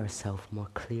see ourselves more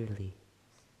clearly,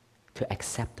 to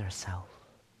accept ourselves.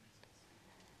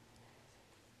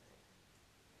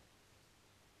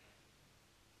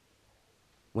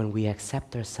 When we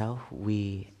accept ourselves,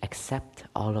 we accept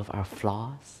all of our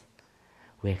flaws,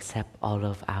 we accept all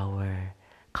of our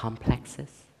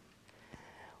complexes,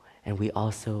 and we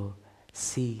also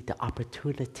see the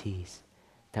opportunities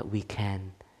that we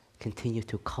can continue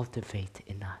to cultivate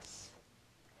in us.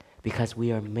 Because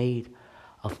we are made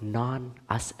of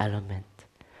non-us element,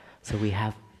 so we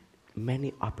have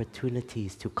many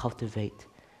opportunities to cultivate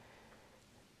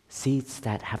seeds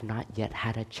that have not yet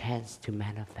had a chance to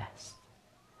manifest.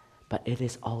 But it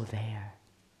is all there.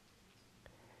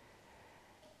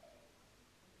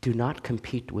 Do not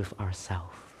compete with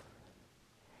ourselves.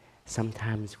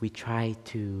 Sometimes we try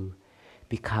to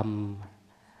become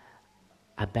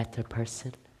a better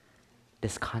person,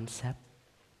 this concept.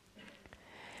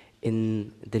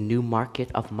 In the new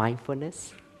market of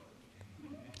mindfulness,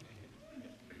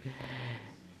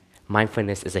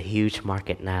 mindfulness is a huge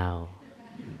market now.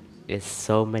 There's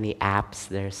so many apps,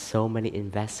 there's so many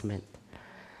investment.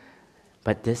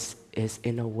 But this is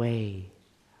in a way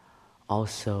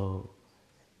also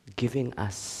giving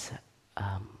us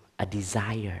a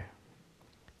desire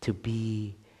to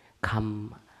be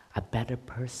become a better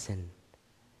person.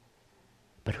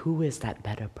 But who is that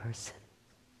better person?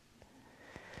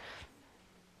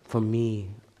 For me,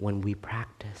 when we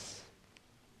practice,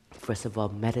 first of all,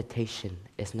 meditation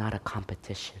is not a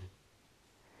competition.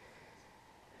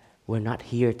 We're not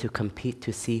here to compete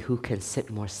to see who can sit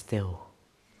more still,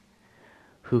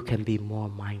 who can be more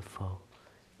mindful,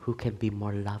 who can be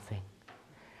more loving.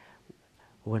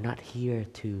 We're not here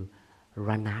to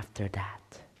run after that.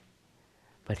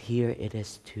 But here it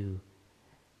is to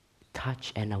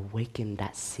touch and awaken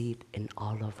that seed in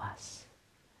all of us.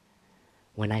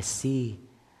 When I see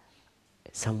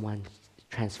someone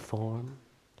transform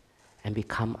and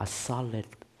become a solid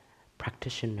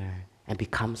practitioner and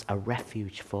becomes a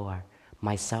refuge for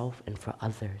myself and for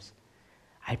others,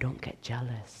 I don't get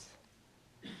jealous.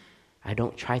 I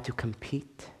don't try to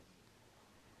compete.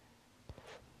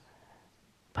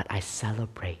 But I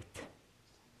celebrate.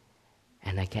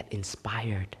 And I get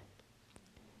inspired.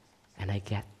 And I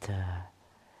get,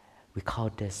 we call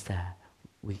this,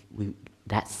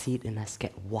 that seed in us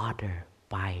get watered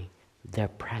by their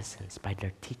presence, by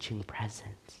their teaching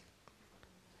presence.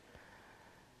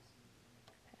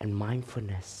 And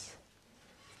mindfulness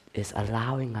is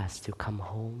allowing us to come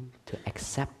home, to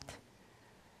accept,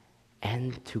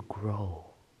 and to grow.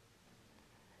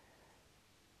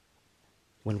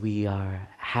 When we are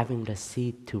having the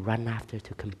seed to run after,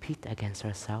 to compete against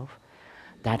ourselves,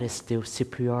 that is still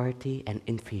superiority and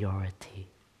inferiority.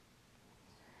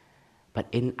 But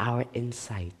in our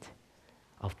insight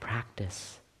of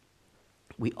practice,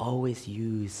 we always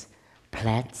use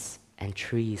plants and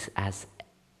trees as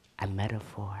a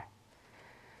metaphor.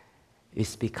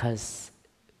 It's because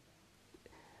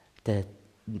the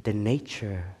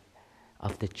nature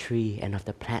of the tree and of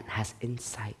the plant has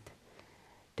insight.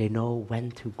 They know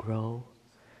when to grow,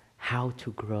 how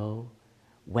to grow,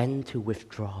 when to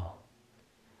withdraw,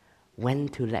 when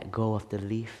to let go of the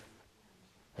leaf,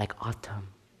 like autumn,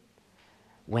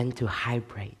 when to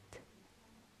hibernate,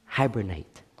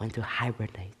 when to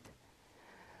hibernate.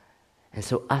 And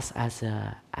so us as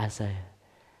a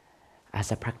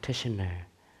practitioner,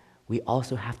 we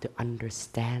also have to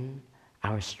understand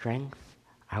our strength,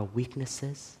 our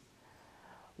weaknesses,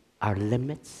 our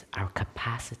limits, our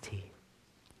capacity.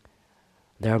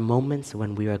 There are moments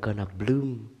when we are going to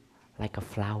bloom like a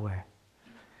flower,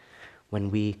 when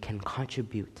we can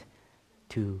contribute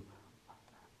to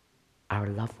our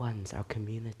loved ones, our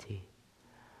community.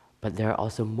 But there are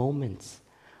also moments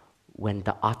when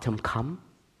the autumn comes,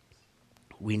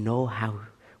 we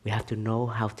have to know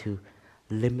how to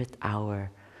limit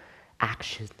our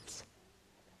actions,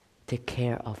 take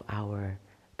care of our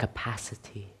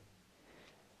capacity.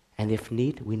 And if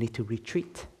need, we need to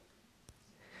retreat.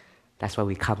 That's why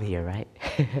we come here, right?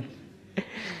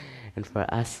 And for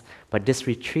us, but this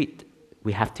retreat,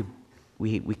 we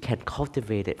can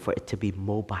cultivate it for it to be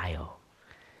mobile.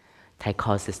 Thai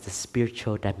calls this the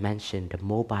spiritual dimension, the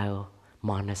mobile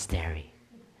monastery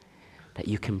that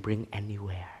you can bring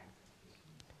anywhere.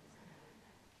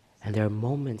 And there are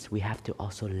moments we have to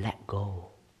also let go.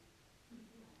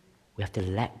 We have to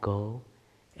let go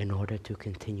in order to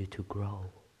continue to grow.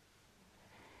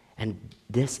 And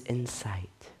this insight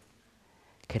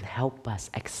can help us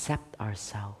accept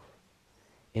ourselves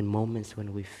in moments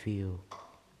when we feel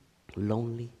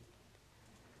lonely,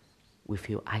 we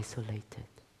feel isolated.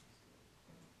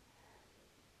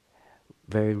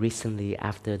 Very recently,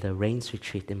 after the Rains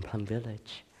Retreat in Plum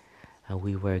Village,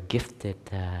 we were gifted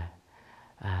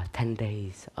 10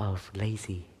 days of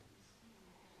lazy.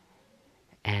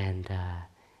 And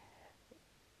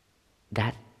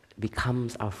that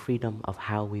becomes our freedom of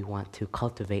how we want to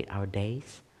cultivate our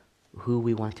days, who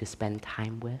we want to spend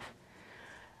time with,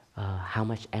 how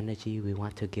much energy we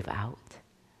want to give out,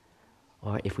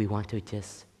 or if we want to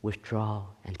just withdraw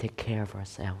and take care of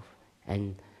ourselves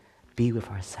and be with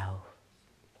ourselves.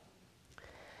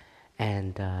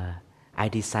 And I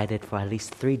decided for at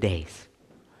least 3 days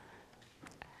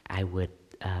I would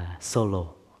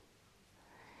solo.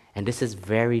 And this is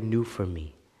very new for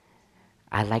me.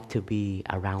 I like to be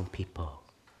around people.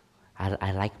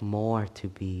 I like more to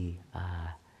be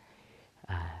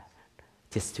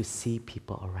just to see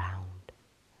people around.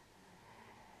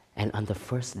 And on the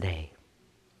first day,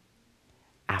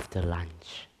 after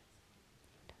lunch,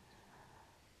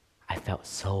 I felt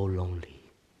so lonely.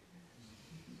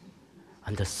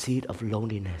 And the seed of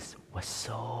loneliness was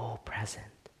so present.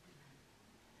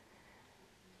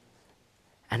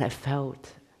 And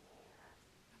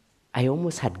I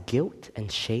almost had guilt and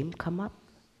shame come up.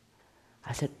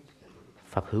 I said,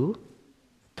 Phaphu,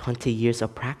 20 years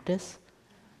of practice,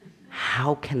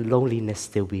 how can loneliness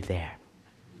still be there?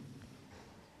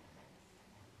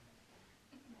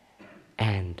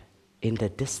 And in the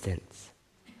distance,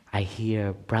 I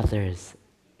hear brothers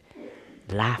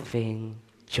laughing,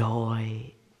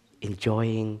 joy,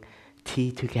 enjoying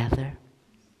tea together.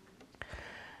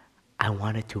 I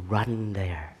wanted to run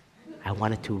there. I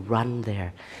wanted to run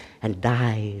there and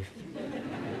dive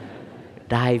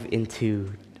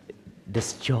into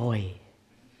this joy.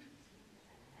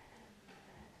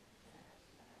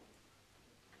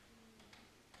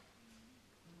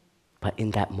 But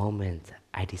in that moment,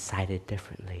 I decided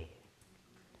differently.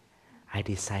 I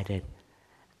decided,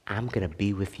 I'm gonna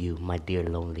be with you, my dear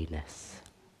loneliness.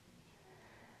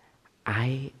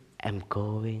 I am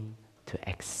going to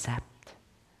accept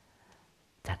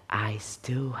that I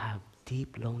still have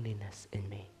deep loneliness in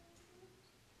me.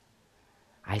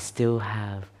 I still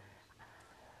have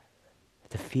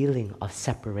the feeling of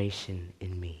separation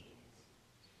in me.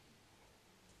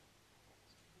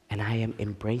 And I am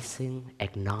embracing,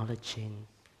 acknowledging,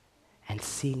 and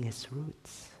seeing its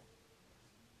roots.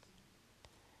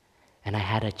 And I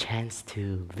had a chance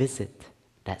to visit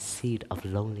that seed of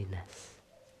loneliness.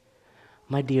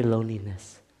 My dear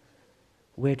loneliness,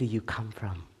 where do you come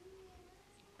from?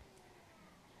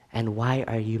 And why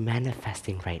are you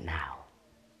manifesting right now?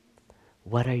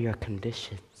 What are your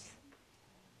conditions?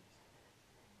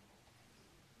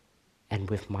 And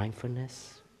with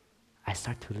mindfulness, I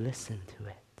start to listen to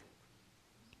it.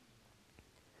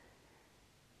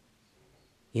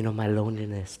 You know, my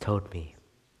loneliness told me,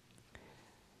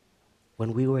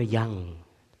 when we were young,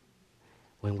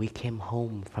 when we came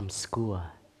home from school,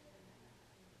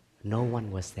 no one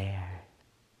was there.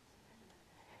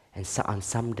 And so on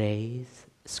some days,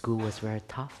 school was very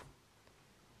tough.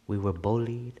 We were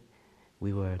bullied,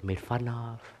 we were made fun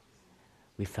of,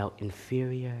 we felt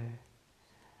inferior,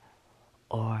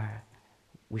 or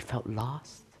we felt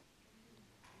lost.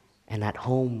 And at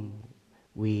home,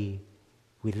 we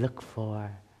look for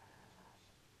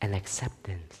an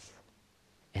acceptance,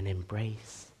 an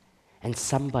embrace, and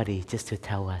somebody just to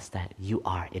tell us that you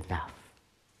are enough.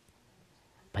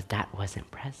 But that wasn't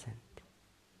present.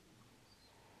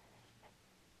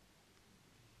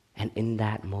 And in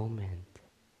that moment,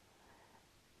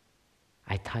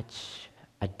 I touch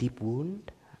a deep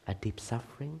wound, a deep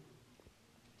suffering,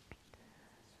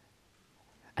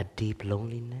 a deep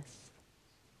loneliness,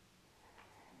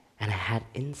 and I had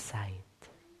insight.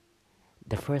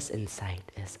 The first insight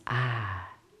is,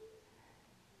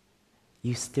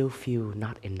 you still feel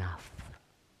not enough.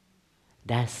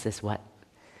 This is what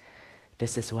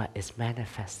is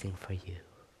manifesting for you.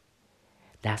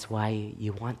 That's why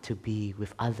you want to be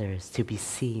with others, to be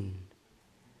seen,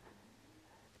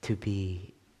 to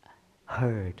be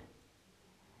heard.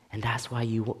 And that's why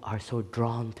you are so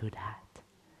drawn to that.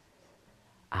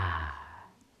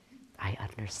 I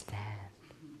understand.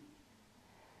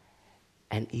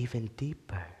 And even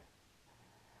deeper,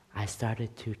 I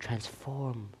started to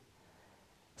transform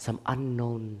some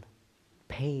unknown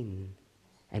pain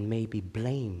and maybe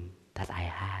blame that I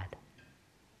had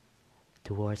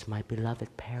towards my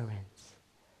beloved parents.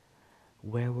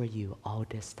 Where were you all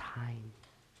this time?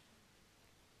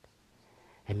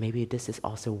 And maybe this is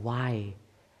also why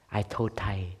I told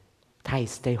Tai,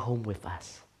 stay home with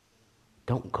us.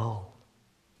 Don't go.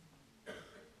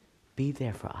 Be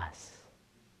there for us.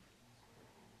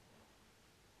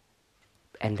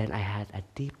 And then I had a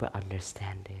deeper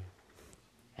understanding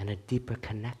and a deeper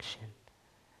connection.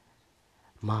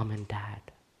 Mom and Dad,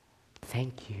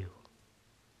 thank you.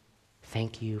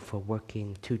 Thank you for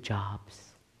working 2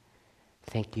 jobs.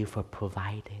 Thank you for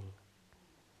providing.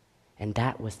 And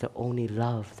that was the only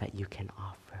love that you can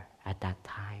offer at that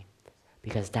time,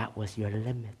 because that was your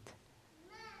limit.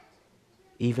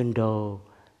 Even though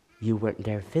you weren't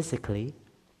there physically,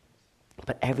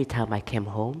 but every time I came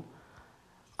home,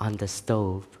 on the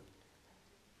stove,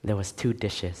 there was 2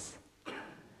 dishes,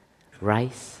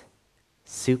 rice,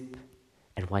 soup,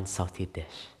 and 1 salty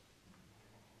dish.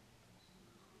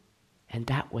 And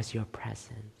that was your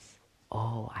presence.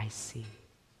 Oh, I see.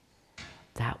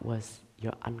 That was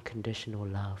your unconditional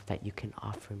love that you can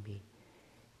offer me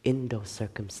in those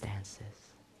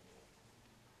circumstances.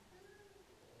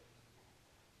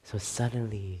 So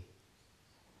suddenly,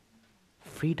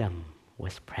 freedom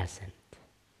was present.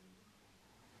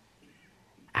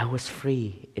 I was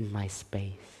free in my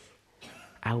space.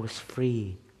 I was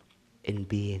free in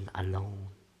being alone.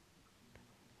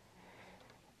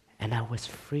 And I was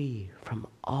free from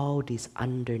all these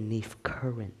underneath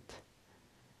current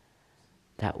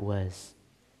that was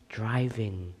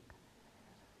driving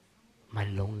my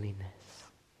loneliness,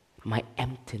 my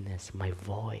emptiness, my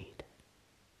void.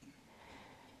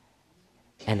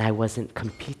 And I wasn't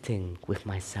competing with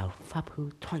myself.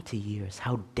 Fabhu, 20 years,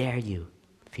 how dare you?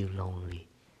 feel lonely.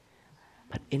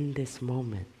 But in this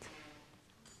moment,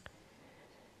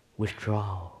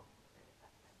 withdraw,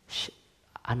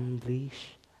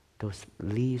 unleash those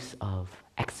leaves of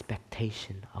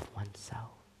expectation of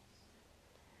oneself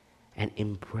and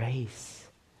embrace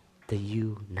the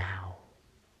you now,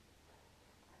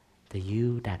 the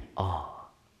you that, oh,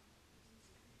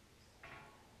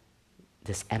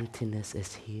 this emptiness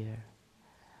is here,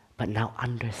 but now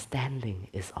understanding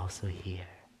is also here.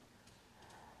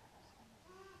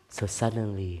 So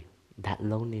suddenly, that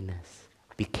loneliness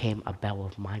became a bell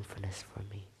of mindfulness for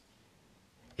me.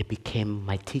 It became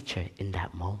my teacher in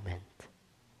that moment.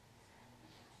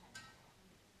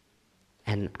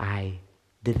 And I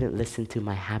didn't listen to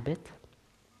my habit.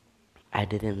 I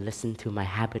didn't listen to my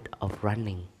habit of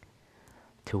running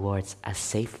towards a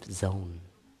safe zone.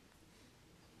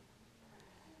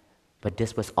 But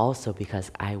this was also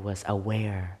because I was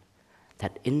aware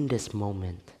that in this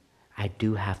moment, I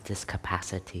do have this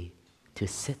capacity to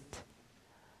sit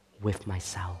with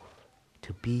myself,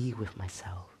 to be with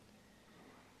myself.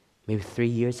 Maybe 3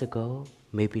 years ago,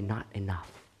 maybe not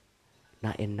enough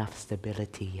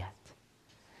stability yet.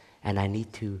 And I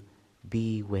need to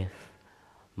be with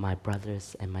my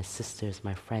brothers and my sisters,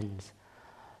 my friends,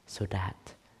 so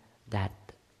that that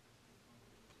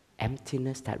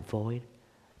emptiness, that void,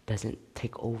 doesn't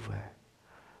take over,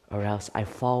 or else I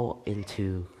fall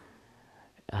into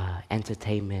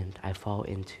entertainment, I fall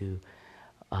into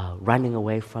running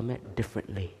away from it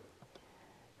differently,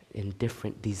 in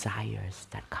different desires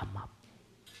that come up.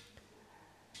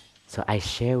 So I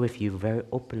share with you very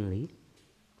openly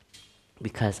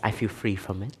because I feel free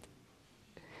from it,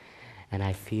 and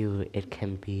I feel it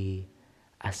can be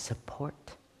a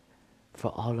support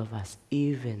for all of us,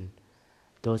 even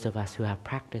those of us who have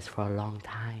practiced for a long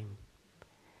time.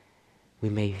 We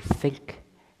may think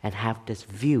and have this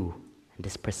view and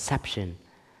this perception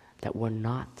that we're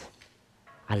not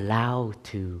allowed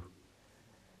to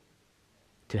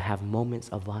have moments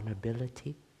of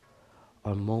vulnerability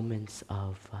or moments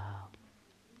of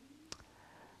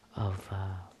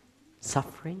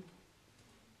suffering.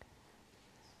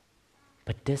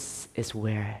 But this is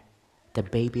where the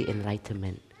baby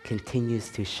enlightenment continues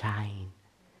to shine,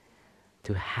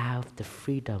 to have the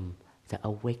freedom, the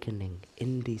awakening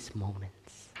in these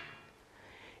moments,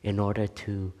 in order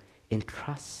to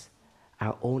entrust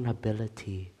our own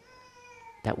ability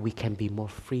that we can be more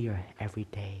freer every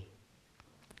day.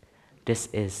 This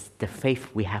is the faith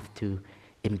we have to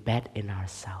embed in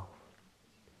ourselves,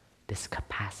 this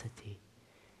capacity.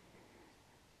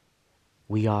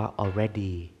 We are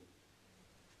already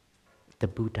the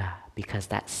Buddha because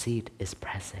that seed is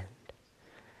present.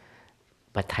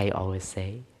 But Thai always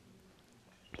say,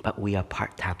 but we are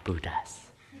part-time Buddhas.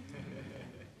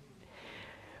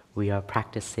 We are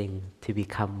practicing to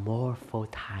become more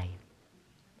full-time.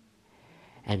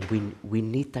 And we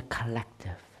need the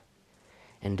collective.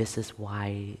 And this is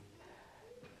why,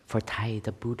 for Thai,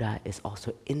 the Buddha is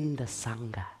also in the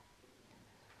Sangha.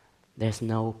 There's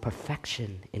no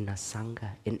perfection in a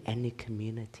Sangha, in any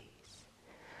communities.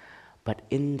 But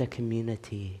in the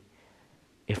community,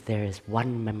 if there is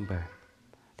one member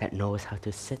that knows how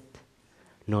to sit,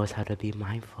 knows how to be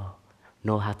mindful,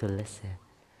 knows how to listen,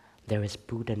 there is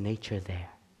Buddha nature there.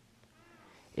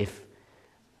 If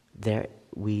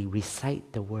we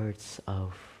recite the words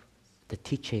of the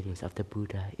teachings of the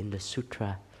Buddha in the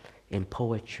sutra, in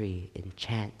poetry, in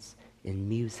chants, in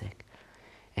music,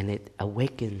 and it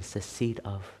awakens the seed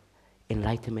of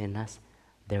enlightenment in us,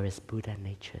 there is Buddha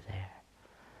nature there.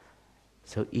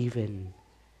 So even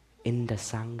in the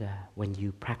Sangha, when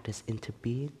you practice into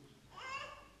being,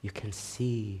 you can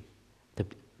see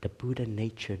the Buddha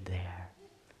nature there.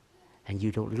 And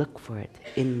you don't look for it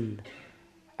in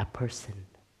a person,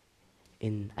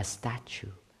 in a statue,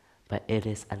 but it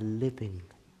is a living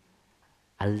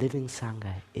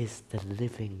Sangha is the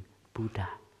living Buddha.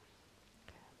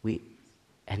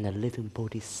 And a living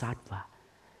Bodhisattva,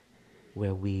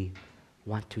 where we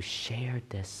want to share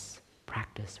this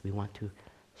practice, we want to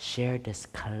share this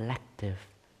collective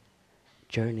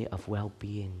journey of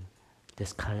well-being,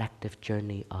 this collective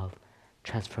journey of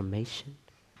transformation,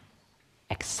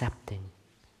 accepting,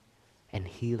 and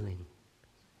healing.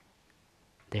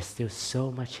 There's still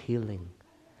so much healing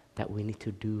that we need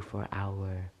to do for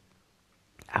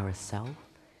ourselves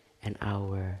and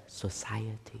our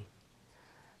society.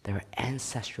 There are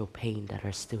ancestral pain that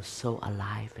are still so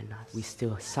alive in us. We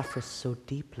still suffer so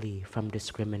deeply from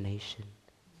discrimination,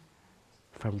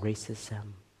 from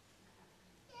racism.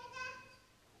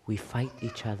 We fight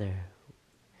each other.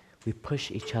 We push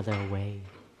each other away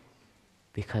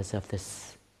because of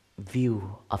this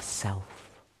view of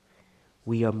self.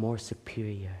 We are more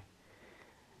superior.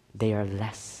 They are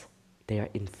less. They are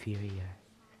inferior.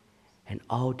 And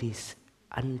all this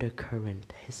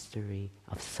undercurrent history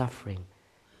of suffering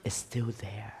is still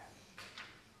there.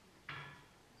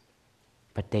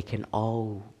 But they can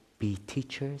all be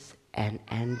teachers and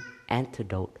an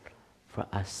antidote for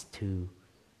us to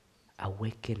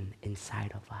awaken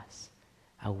inside of us,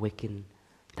 awaken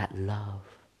that love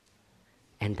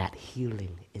and that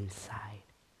healing inside.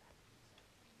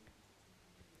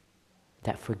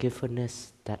 That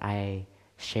forgiveness that I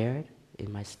shared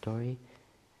in my story,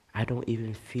 I don't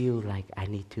even feel like I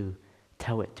need to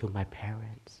tell it to my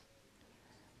parents,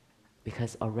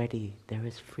 because already there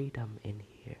is freedom in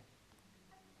here.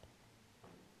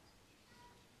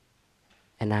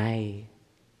 And I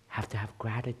have to have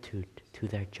gratitude to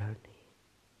their journey.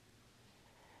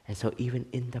 And so even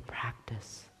in the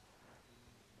practice,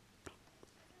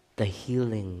 the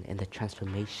healing and the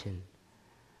transformation,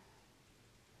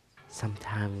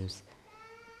 sometimes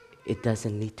it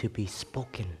doesn't need to be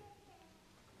spoken.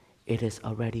 It is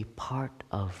already part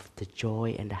of the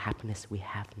joy and the happiness we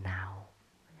have now,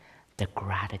 the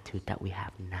gratitude that we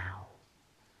have now.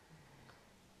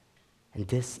 And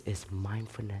this is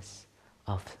mindfulness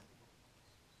of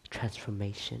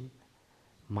transformation,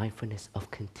 mindfulness of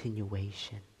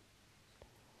continuation.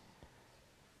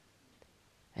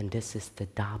 And this is the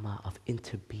Dharma of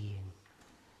interbeing,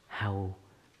 how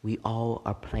we all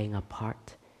are playing a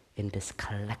part in this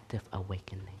collective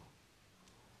awakening.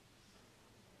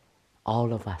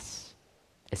 All of us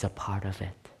is a part of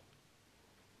it.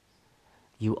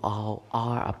 You all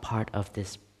are a part of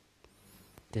this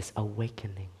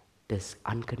awakening, this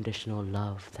unconditional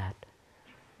love that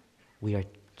we are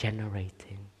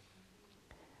generating.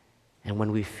 And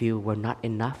when we feel we're not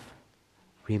enough,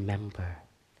 remember,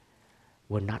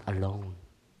 we're not alone.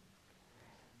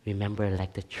 Remember,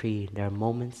 like the tree, there are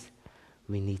moments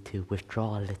we need to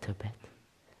withdraw a little bit.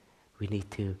 We need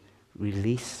to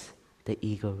release the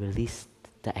ego, release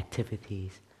the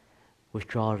activities,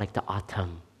 withdraw like the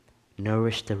autumn,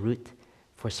 nourish the root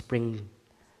for spring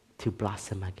to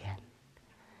blossom again.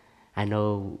 I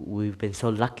know we've been so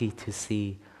lucky to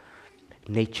see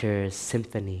nature's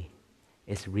symphony,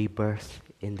 its rebirth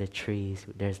in the trees.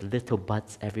 There's little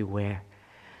buds everywhere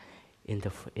in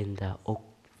the oak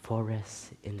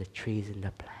forest, in the trees, in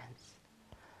the plants.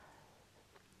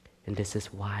 And this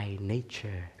is why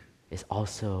nature is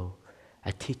also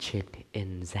a teacher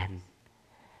in Zen.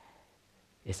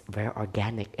 It's very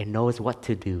organic. It knows what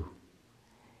to do.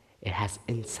 It has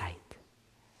insight.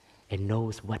 It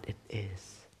knows what it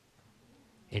is.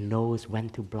 It knows when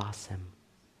to blossom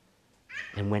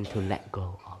and when to let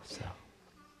go also.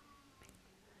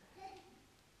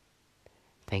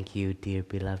 Thank you, dear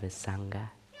beloved Sangha.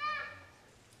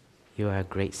 You are a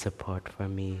great support for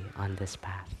me on this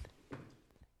path.